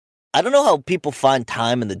don't know how people find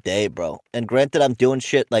time in the day, bro. And granted, I'm doing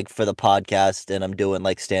shit like for the podcast and I'm doing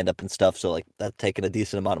like stand up and stuff, so like that's taking a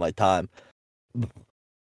decent amount of my time.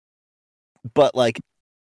 But like,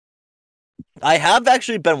 I have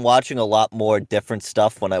actually been watching a lot more different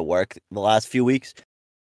stuff when I work the last few weeks.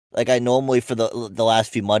 Like I normally for the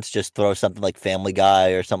last few months just throw something like Family Guy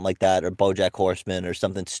or something like that, or BoJack Horseman or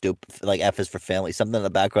something stupid like F is for Family, something in the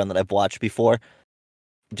background that I've watched before,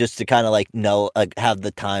 just to kind of like know, like have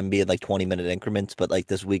the time be in like 20-minute increments. But like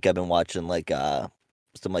this week I've been watching like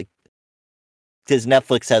some like, because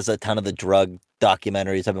Netflix has a ton of the drug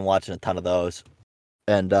documentaries. I've been watching a ton of those.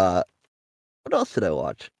 And what else did I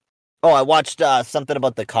watch? Oh, I watched something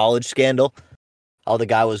about the college scandal. How the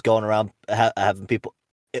guy was going around having people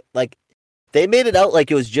like, they made it out like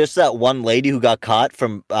it was just that one lady who got caught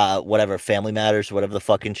from whatever Family Matters, whatever the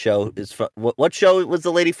fucking show is from. What show was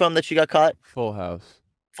the lady from that she got caught? Full House.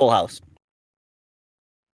 Full House.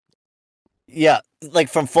 Yeah, like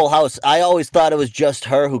from Full House. I always thought it was just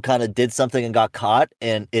her who kind of did something and got caught,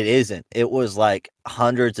 and it isn't. It was like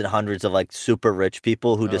hundreds and hundreds of like super rich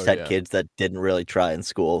people who just had kids that didn't really try in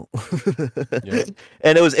school. Yeah.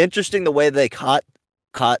 And it was interesting the way they caught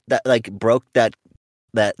that, like broke that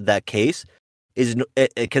case is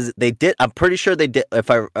because they did. I'm pretty sure they did. If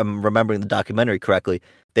I'm remembering the documentary correctly,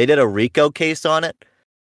 they did a RICO case on it.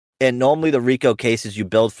 And normally the RICO cases you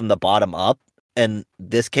build from the bottom up, and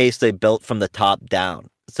this case they built from the top down.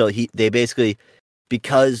 So they basically,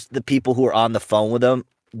 because the people who were on the phone with him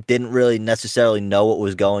didn't really necessarily know what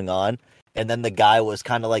was going on, and then the guy was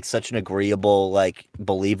kind of like such an agreeable, like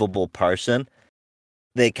believable person.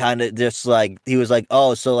 They kind of just like, he was like,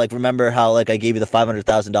 oh, so like, remember how like I gave you the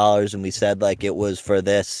 $500,000 and we said like it was for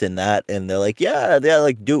this and that, and they're like, yeah,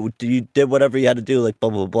 like, dude, you did whatever you had to do, like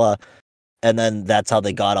blah blah blah. And then that's how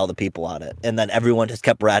they got all the people on it. And then everyone just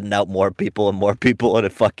kept ratting out more people and more people, and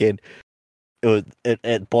it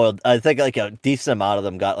boiled. I think like a decent amount of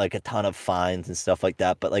them got like a ton of fines and stuff like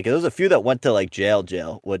that. But like there was a few that went to like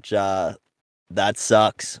jail, which that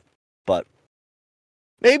sucks. But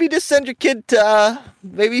maybe just send your kid to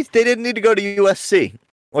maybe they didn't need to go to USC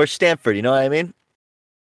or Stanford, you know what I mean?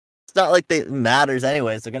 It's not like it matters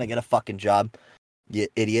anyways. They're gonna get a fucking job, you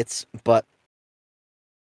idiots. But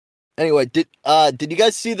anyway, did you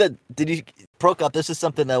guys see Prokop, this is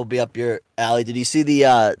something that will be up your alley. Did you see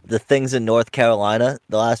the things in North Carolina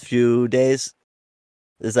the last few days?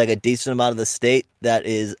 There's like a decent amount of the state that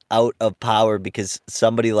is out of power because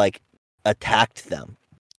somebody like attacked them.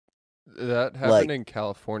 That happened in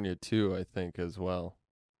California too, I think, as well.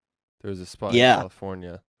 There was a spot in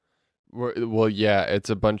California. Well, yeah, it's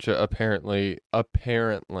a bunch of apparently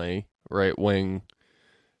right-wing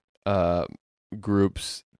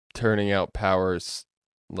groups turning out powers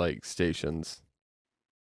like stations.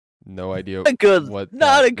 No idea.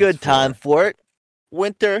 Not a good time for it.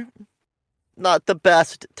 Winter, not the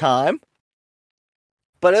best time.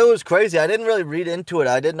 But it was crazy. I didn't really read into it.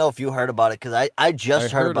 I didn't know if you heard about it because I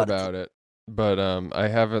just heard about it. But I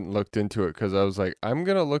haven't looked into it because I was like, I'm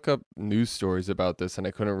gonna look up news stories about this, and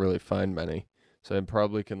I couldn't really find many. So I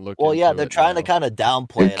probably can look. Well, yeah, they're trying to kind of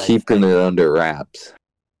downplay it. Keeping it under wraps.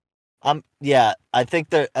 Yeah, I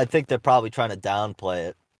think they're probably trying to downplay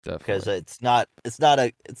it. Definitely. Because it's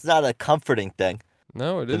not a comforting thing.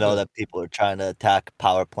 No, it isn't. To know that people are trying to attack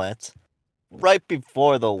power plants right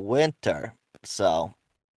before the winter. So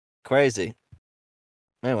crazy.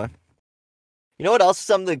 Anyway, you know what else?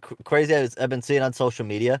 Something crazy I've been seeing on social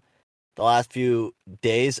media the last few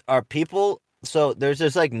days are people. So there's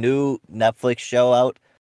this like new Netflix show out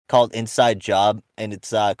called Inside Job, and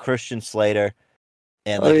it's Christian Slater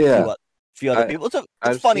and like a few other people.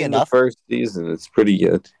 It's funny enough. The first season, it's pretty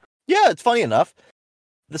good. Yeah, it's funny enough.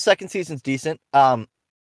 The second season's decent. But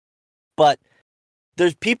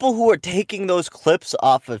there's people who are taking those clips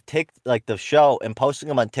off of like the show and posting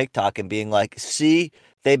them on TikTok and being like, "See,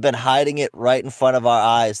 they've been hiding it right in front of our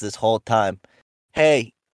eyes this whole time."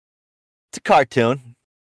 Hey, it's a cartoon.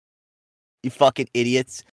 You fucking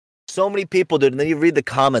idiots. So many people do it, and then you read the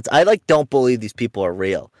comments. I don't believe these people are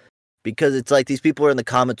real. Because it's like these people are in the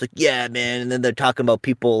comments like, yeah, man. And then they're talking about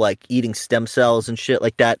people like eating stem cells and shit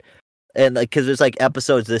like that. And like, because there's like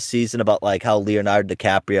episodes this season about like how Leonardo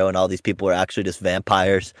DiCaprio and all these people are actually just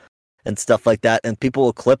vampires and stuff like that. And people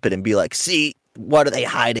will clip it and be like, see, what are they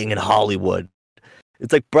hiding in Hollywood?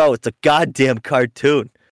 It's like, bro, it's a goddamn cartoon.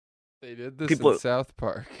 They did this People- in South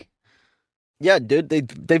Park. Yeah, dude,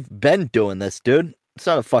 they've been doing this, dude. It's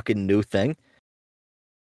not a fucking new thing.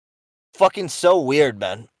 Fucking so weird,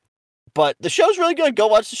 man. But the show's really good. Go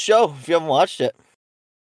watch the show if you haven't watched it.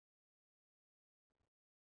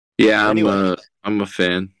 Yeah, Anyway. I'm a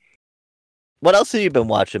fan. What else have you been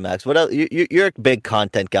watching, Max? What else? You're a big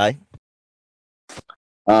content guy.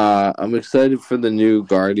 I'm excited for the new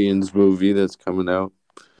Guardians movie that's coming out.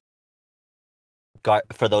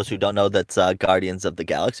 For those who don't know, that's Guardians of the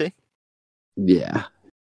Galaxy. Yeah,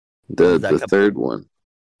 When does that the come- third one.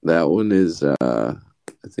 That one is I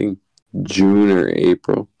think June or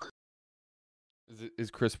April.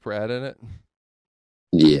 Is Chris Pratt in it?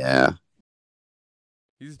 Yeah,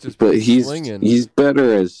 He's just but he's slinging.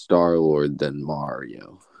 better as Star-Lord than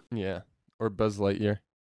Mario. Yeah, or Buzz Lightyear.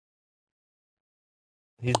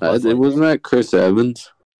 He's Buzz It Lightyear. wasn't that Chris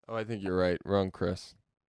Evans. Oh, I think you're right. Wrong, Chris.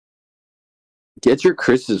 Get your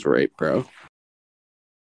Chris's right, bro.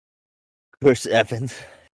 Chris Evans.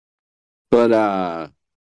 But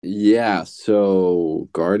yeah. So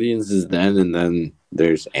Guardians is then, and then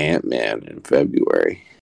there's Ant-Man in February.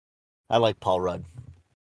 I like Paul Rudd.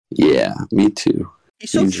 Yeah, me too.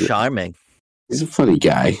 He's so He's- charming. He's a funny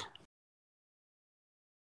guy.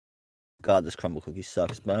 God, this crumble cookie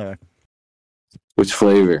sucks. But anyway, Which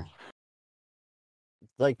flavor?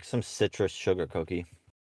 it's like some citrus sugar cookie.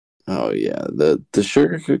 Oh yeah, the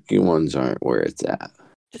sugar cookie ones aren't where it's at.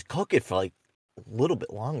 Just cook it for like a little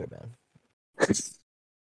bit longer, man.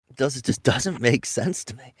 It just doesn't make sense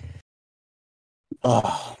to me.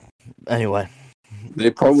 Oh, anyway.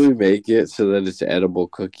 They probably make it so that it's edible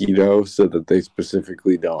cookie dough, so that they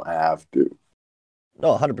specifically don't have to.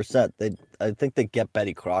 No, 100%. I think they get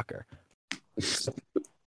Betty Crocker.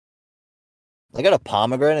 I got a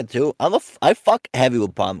pomegranate too. I fuck heavy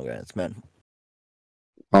with pomegranates, man.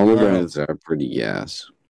 Pomegranates are pretty gas.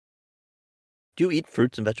 Do you eat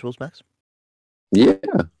fruits and vegetables, Max? Yeah,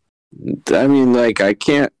 I mean, like I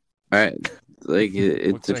can't. I like it What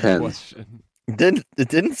kind of depends. question? It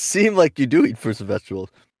didn't seem like you do eat fruits and vegetables.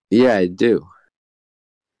 Yeah, I do.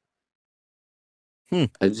 Hmm.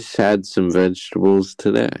 I just had some vegetables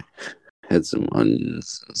today. Had some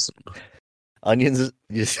onions, and some Onions?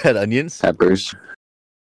 You said onions? peppers.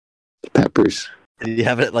 Peppers. Did you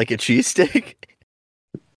have it like a cheesesteak?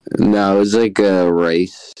 No, it was like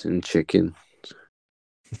rice and chicken.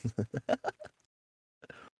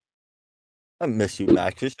 I miss you,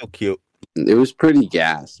 Max. You're so cute. It was pretty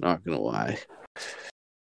gas, not gonna lie.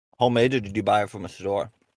 Homemade or did you buy it from a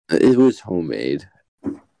store? It was homemade.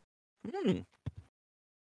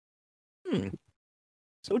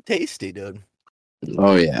 So tasty, dude.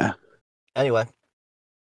 Oh yeah. Anyway.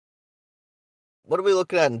 What are we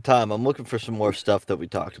looking at in time? I'm looking for some more stuff that we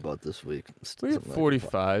talked about this week. We have Something I can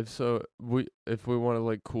 45, so if we want to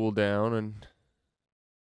like cool down and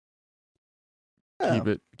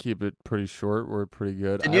find. keep it pretty short, we're pretty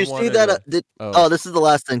good. Did I you see wanted that? to- Oh, this is the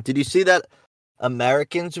last thing. Did you see that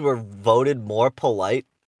Americans were voted more polite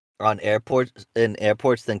on airports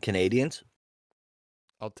than Canadians?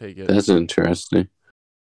 I'll take it. That's interesting.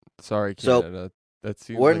 Sorry, So, Canada. That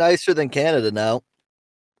seems We're like, nicer than Canada now.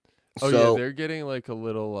 Oh so yeah, they're getting like a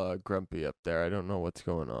little grumpy up there. I don't know what's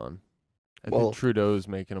going on. I Well- think Trudeau's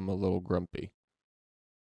making them a little grumpy.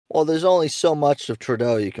 well, there's only so much of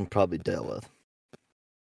Trudeau you can probably deal with.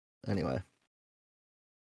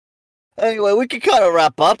 Anyway, we can kind of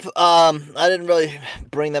wrap up. I didn't really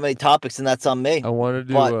bring that many topics, and that's on me. I wanted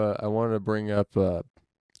to But- I wanted to bring up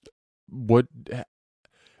what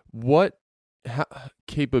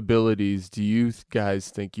capabilities do you guys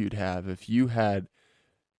think you'd have if you had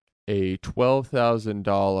a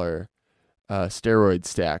 $12,000 steroid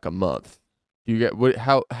stack a month? Do you get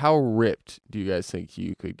how ripped do you guys think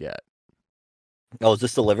you could get? Oh, is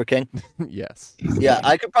this the Liver King? Yes. Yeah,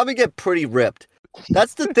 I could probably get pretty ripped.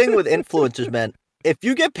 That's the thing with influencers, man. If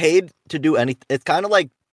you get paid to do anything, it's kind of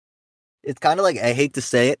like I hate to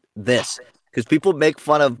say it, this, because people make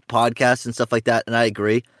fun of podcasts and stuff like that, and I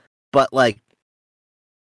agree. But like,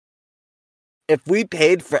 if we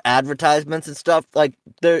paid for advertisements and stuff, like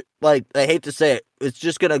they're like, I hate to say it, it's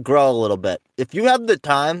just gonna grow a little bit. If you have the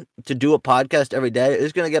time to do a podcast every day,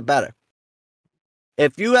 it's gonna get better.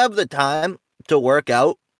 If you have the time to work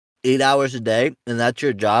out 8 hours a day and that's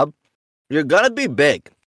your job, you're gonna be big.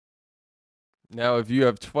 Now, if you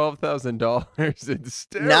have $12,000 in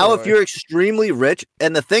steroids, Now, if you're extremely rich,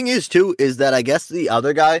 and the thing is too, is that I guess the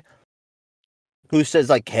other guy who says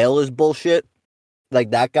like kale is bullshit,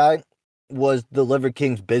 like that guy was the Liver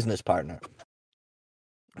King's business partner.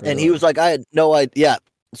 And he was like, I had no idea. Yeah.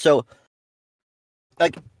 So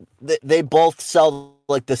like they both sell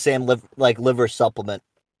like the same liver supplement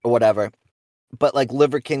or whatever. But like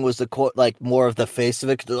Liver King was like more of the face of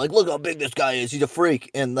it. 'Cause they're like, look how big this guy is. He's a freak.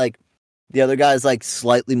 And like the other guy's like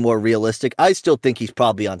slightly more realistic. I still think he's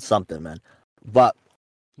probably on something, man. But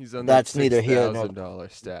He's on that's that neither here nor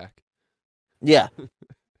 $6,000 stack. yeah.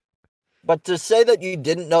 But to say that you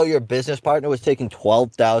didn't know your business partner was taking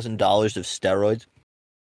 $12,000 of steroids,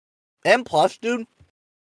 and plus, dude,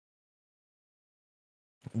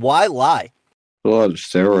 why lie? A lot of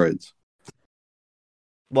steroids.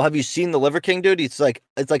 Well, have you seen the Liver King, dude? It's like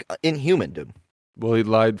inhuman, dude. Well, he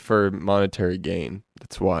lied for monetary gain.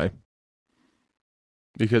 That's why.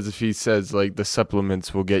 Because if he says like the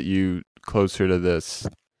supplements will get you closer to this,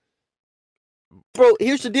 Bro,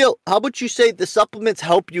 here's the deal. How about you say the supplements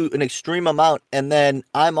help you an extreme amount, and then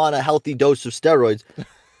I'm on a healthy dose of steroids?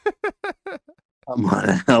 I'm on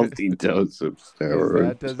a healthy dose of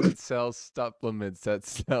steroids. that doesn't sell supplements. That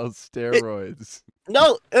sells steroids.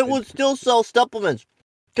 No, it will still sell supplements.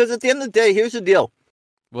 Because at the end of the day, here's the deal.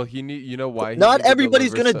 Well, you know why? Not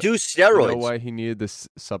everybody's going to do steroids. You know why he needed the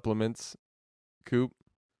supplements, Coop?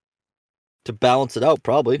 To balance it out,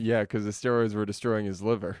 probably. Yeah, because the steroids were destroying his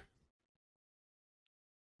liver.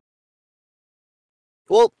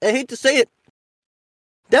 Well, I hate to say it.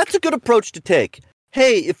 That's a good approach to take.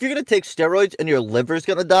 Hey, if you're going to take steroids and your liver's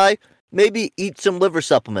going to die, maybe eat some liver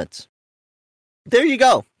supplements. There you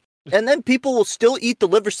go. And then people will still eat the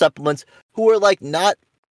liver supplements who are like not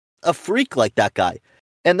a freak like that guy.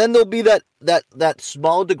 And then there'll be that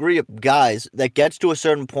small degree of guys that gets to a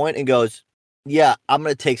certain point and goes, yeah, I'm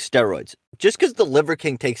going to take steroids. Just because the Liver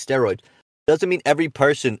King takes steroids doesn't mean every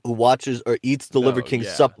person who watches or eats the Liver King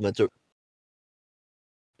supplements are.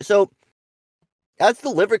 So, as the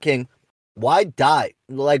Liver King, why die?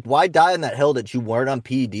 Like, why die on that hill that you weren't on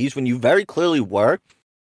PEDs when you very clearly were?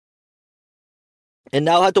 And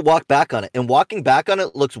now have to walk back on it. And walking back on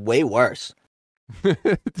it looks way worse.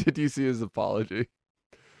 Did you see his apology?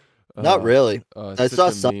 Not really. I saw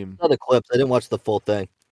some other clips. I didn't watch the full thing.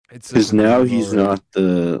 Because now he's not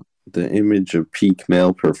the image of peak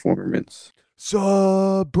male performance.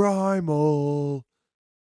 Subprimal.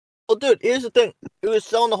 Well, dude, here's the thing. He was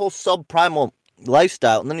selling the whole subprimal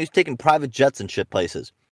lifestyle, and then he was taking private jets and shit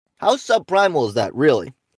places. How subprimal is that,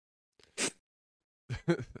 really?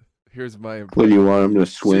 Here's my What, do you want him to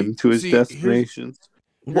swim to his destinations?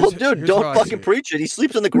 Well, dude, don't fucking preach it. He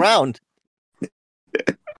sleeps on the ground.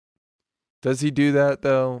 Does he do that,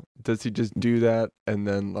 though? Does he just do that and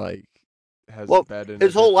then, like, has a bed in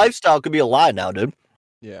his whole lifestyle could be a lie now, dude.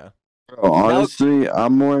 Yeah. Bro, honestly,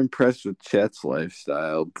 I'm more impressed with Chet's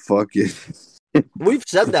lifestyle. Fuck it. We've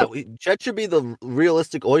said that. Chet should be the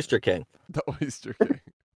realistic oyster king. The oyster king.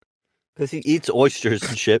 Because he eats oysters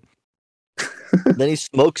and shit. Then he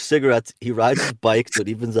smokes cigarettes. He rides his bike so it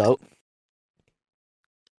evens out.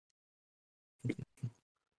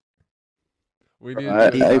 We need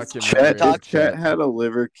to Chet had a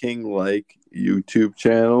Liver King like YouTube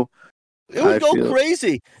channel. It would go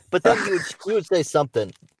crazy, but then he would say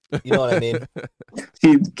something. You know what I mean?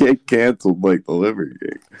 He'd get canceled like the Liver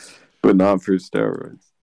King, but not for steroids.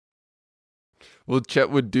 Well, Chet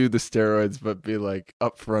would do the steroids, but be like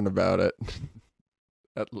upfront about it.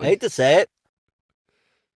 I hate to say it,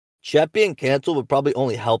 Chet being canceled would probably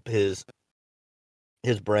only help his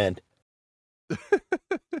brand.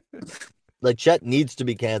 Like, Chet needs to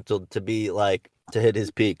be canceled to be like to hit his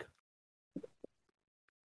peak.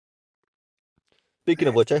 Speaking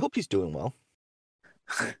of which, I hope he's doing well.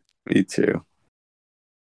 Me too.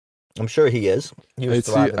 I'm sure he is.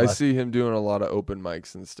 I see him doing a lot of open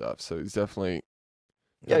mics and stuff, so he's definitely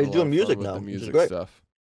he's doing music now. The music which is stuff.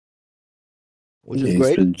 Which is great.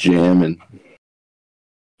 He's been jamming.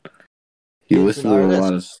 He listens to a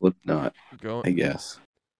lot of Slipknot, I guess.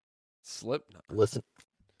 Slipknot. Listen.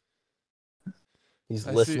 He's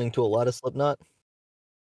listening to a lot of Slipknot.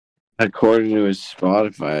 According to his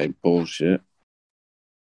Spotify bullshit.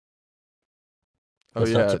 Oh,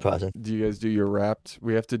 That's not surprising. Do you guys do your Wrapped?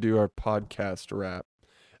 We have to do our podcast wrap.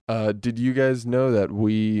 Did you guys know that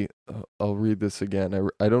I'll read this again.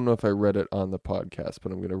 I don't know if I read it on the podcast,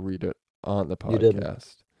 but I'm going to read it on the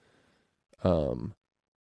podcast.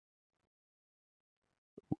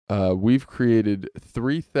 We've created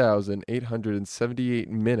 3,878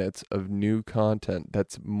 minutes of new content.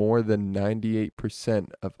 That's more than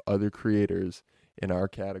 98% of other creators in our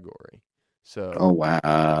category. So, oh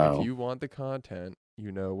wow! If you want the content,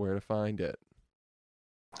 you know where to find it.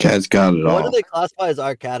 Cat's got it all. What do they classify as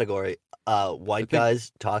our category? White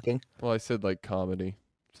guys talking? Well, I said like comedy,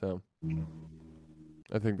 so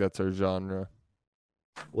I think that's our genre.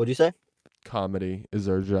 What'd you say? Comedy is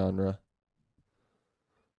our genre.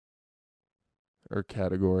 or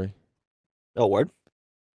category. Oh, word.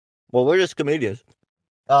 Well, we're just comedians.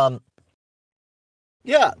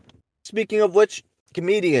 Yeah. Speaking of which,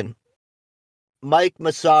 comedian Mike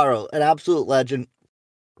Massaro, an absolute legend,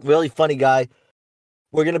 really funny guy.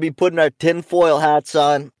 We're gonna be putting our tinfoil hats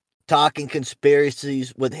on, talking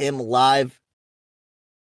conspiracies with him live.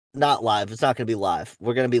 Not live. It's not gonna be live.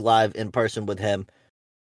 We're gonna be live in person with him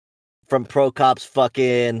from Pro Cop's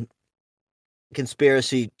fucking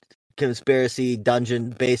conspiracy dungeon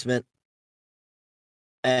basement,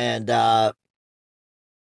 and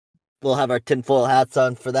we'll have our tinfoil hats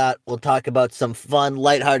on for that. We'll talk about some fun,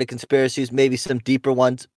 lighthearted conspiracies, maybe some deeper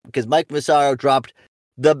ones, because Mike Massaro dropped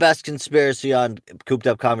the best conspiracy on Cooped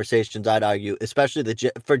Up Conversations, I'd argue, especially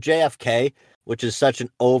for JFK, which is such an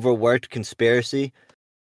overworked conspiracy.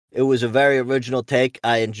 It was a very original take.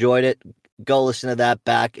 I enjoyed it. Go listen to that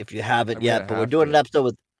back if you haven't yet. But we're doing an episode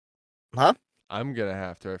with... Huh? I'm going to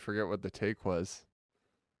have to. I forget what the take was.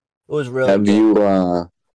 It was really good.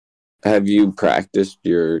 Have you practiced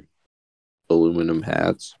your aluminum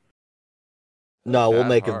hats? No, we'll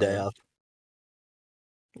make a day off.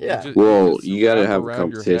 Yeah. You got to have a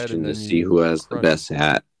competition to see who has the best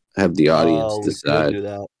hat. Have the audience decide. Do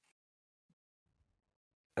that.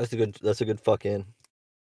 That's a good fucking...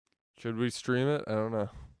 Should we stream it? I don't know.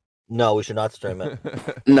 No, we should not stream it.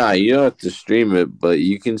 Nah, you don't have to stream it, but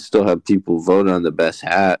you can still have people vote on the best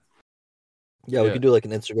hat. Yeah, we could do like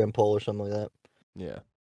an Instagram poll or something like that. Yeah.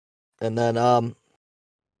 And then, other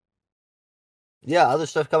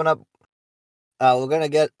stuff coming up. We're going to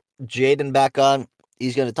get Jaden back on.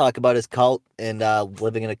 He's going to talk about his cult and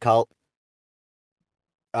living in a cult.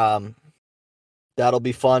 That'll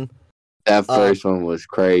be fun. That first one was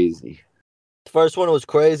crazy. The first one was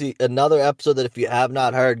crazy. Another episode that if you have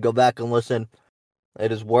not heard, go back and listen.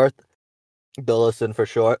 It is worth the listen for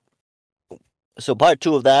sure. So part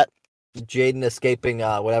 2 of that, Jaden escaping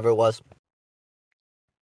whatever it was.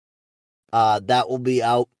 That will be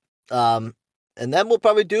out. And then we'll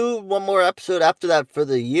probably do one more episode after that for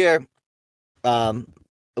the year.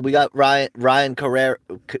 We got Ryan Carrera,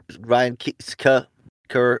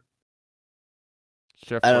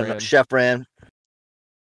 Chef Ran.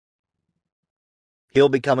 He'll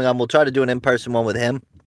be coming on. We'll try to do an in-person one with him.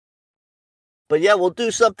 But yeah, we'll do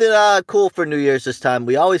something cool for New Year's this time.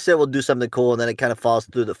 We always say we'll do something cool, and then it kind of falls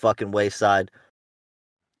through the fucking wayside.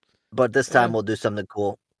 But this time we'll do something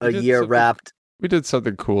cool. A year wrapped. We did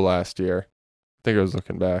something cool last year. I think I was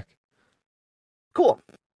looking back. Cool.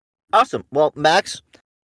 Awesome. Well, Max,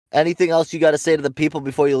 anything else you got to say to the people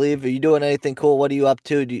before you leave? Are you doing anything cool? What are you up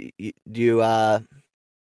to? Do you well,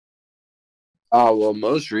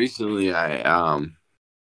 most recently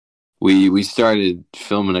we started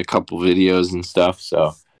filming a couple videos and stuff.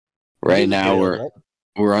 So right now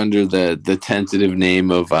we're under the tentative name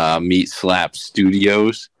of Meat Slap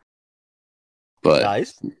Studios. But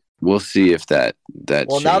nice. We'll see if that well,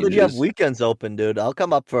 changes. Now that you have weekends open, dude, I'll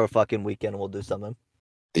come up for a fucking weekend and we'll do something.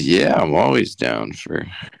 Yeah, I'm always down for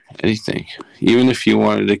anything. Even if you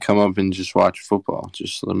wanted to come up and just watch football,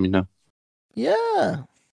 just let me know. Yeah.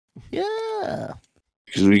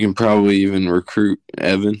 Because we can probably even recruit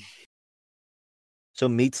Evan. So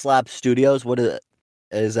Meat Slap Studios, what is it?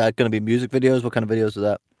 Is that going to be music videos? What kind of videos are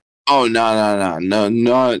that? Oh, no,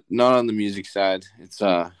 not on the music side. It's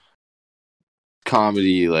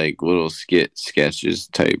comedy, like little sketches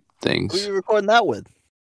type things. Who are you recording that with?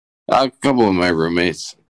 A couple of my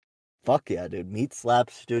roommates. Fuck yeah, dude. Meat Slap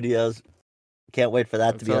Studios. Can't wait for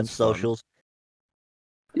that to be on socials.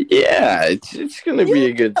 Yeah, it's going to be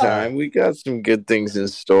a good time. We got some good things in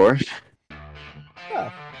store.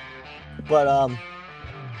 Yeah. But,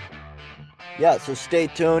 yeah, so stay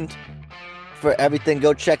tuned for everything.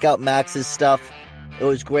 Go check out Max's stuff. It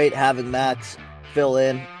was great having Max fill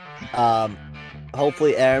in.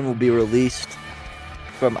 Hopefully Aaron will be released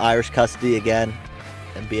from Irish custody again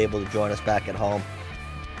and be able to join us back at home.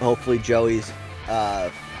 Hopefully Joey's,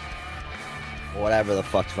 whatever the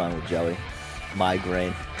fuck's wrong with Joey.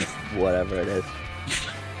 Migraine, whatever it is.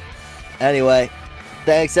 Anyway,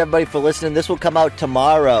 thanks everybody for listening. This will come out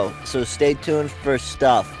tomorrow, so stay tuned for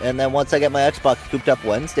stuff. And then once I get my Xbox, Cooped Up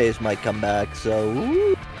Wednesdays might come back. So,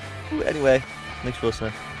 anyway, thanks for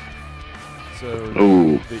listening. So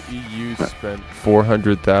the EU spent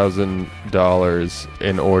 $400,000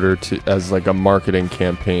 in order to, as like a marketing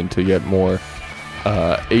campaign to get more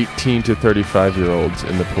 18 to 35-year-olds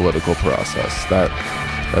in the political process. That's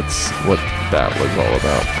what that was all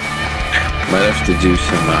about. Might have to do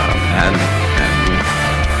some admin.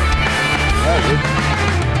 Yeah,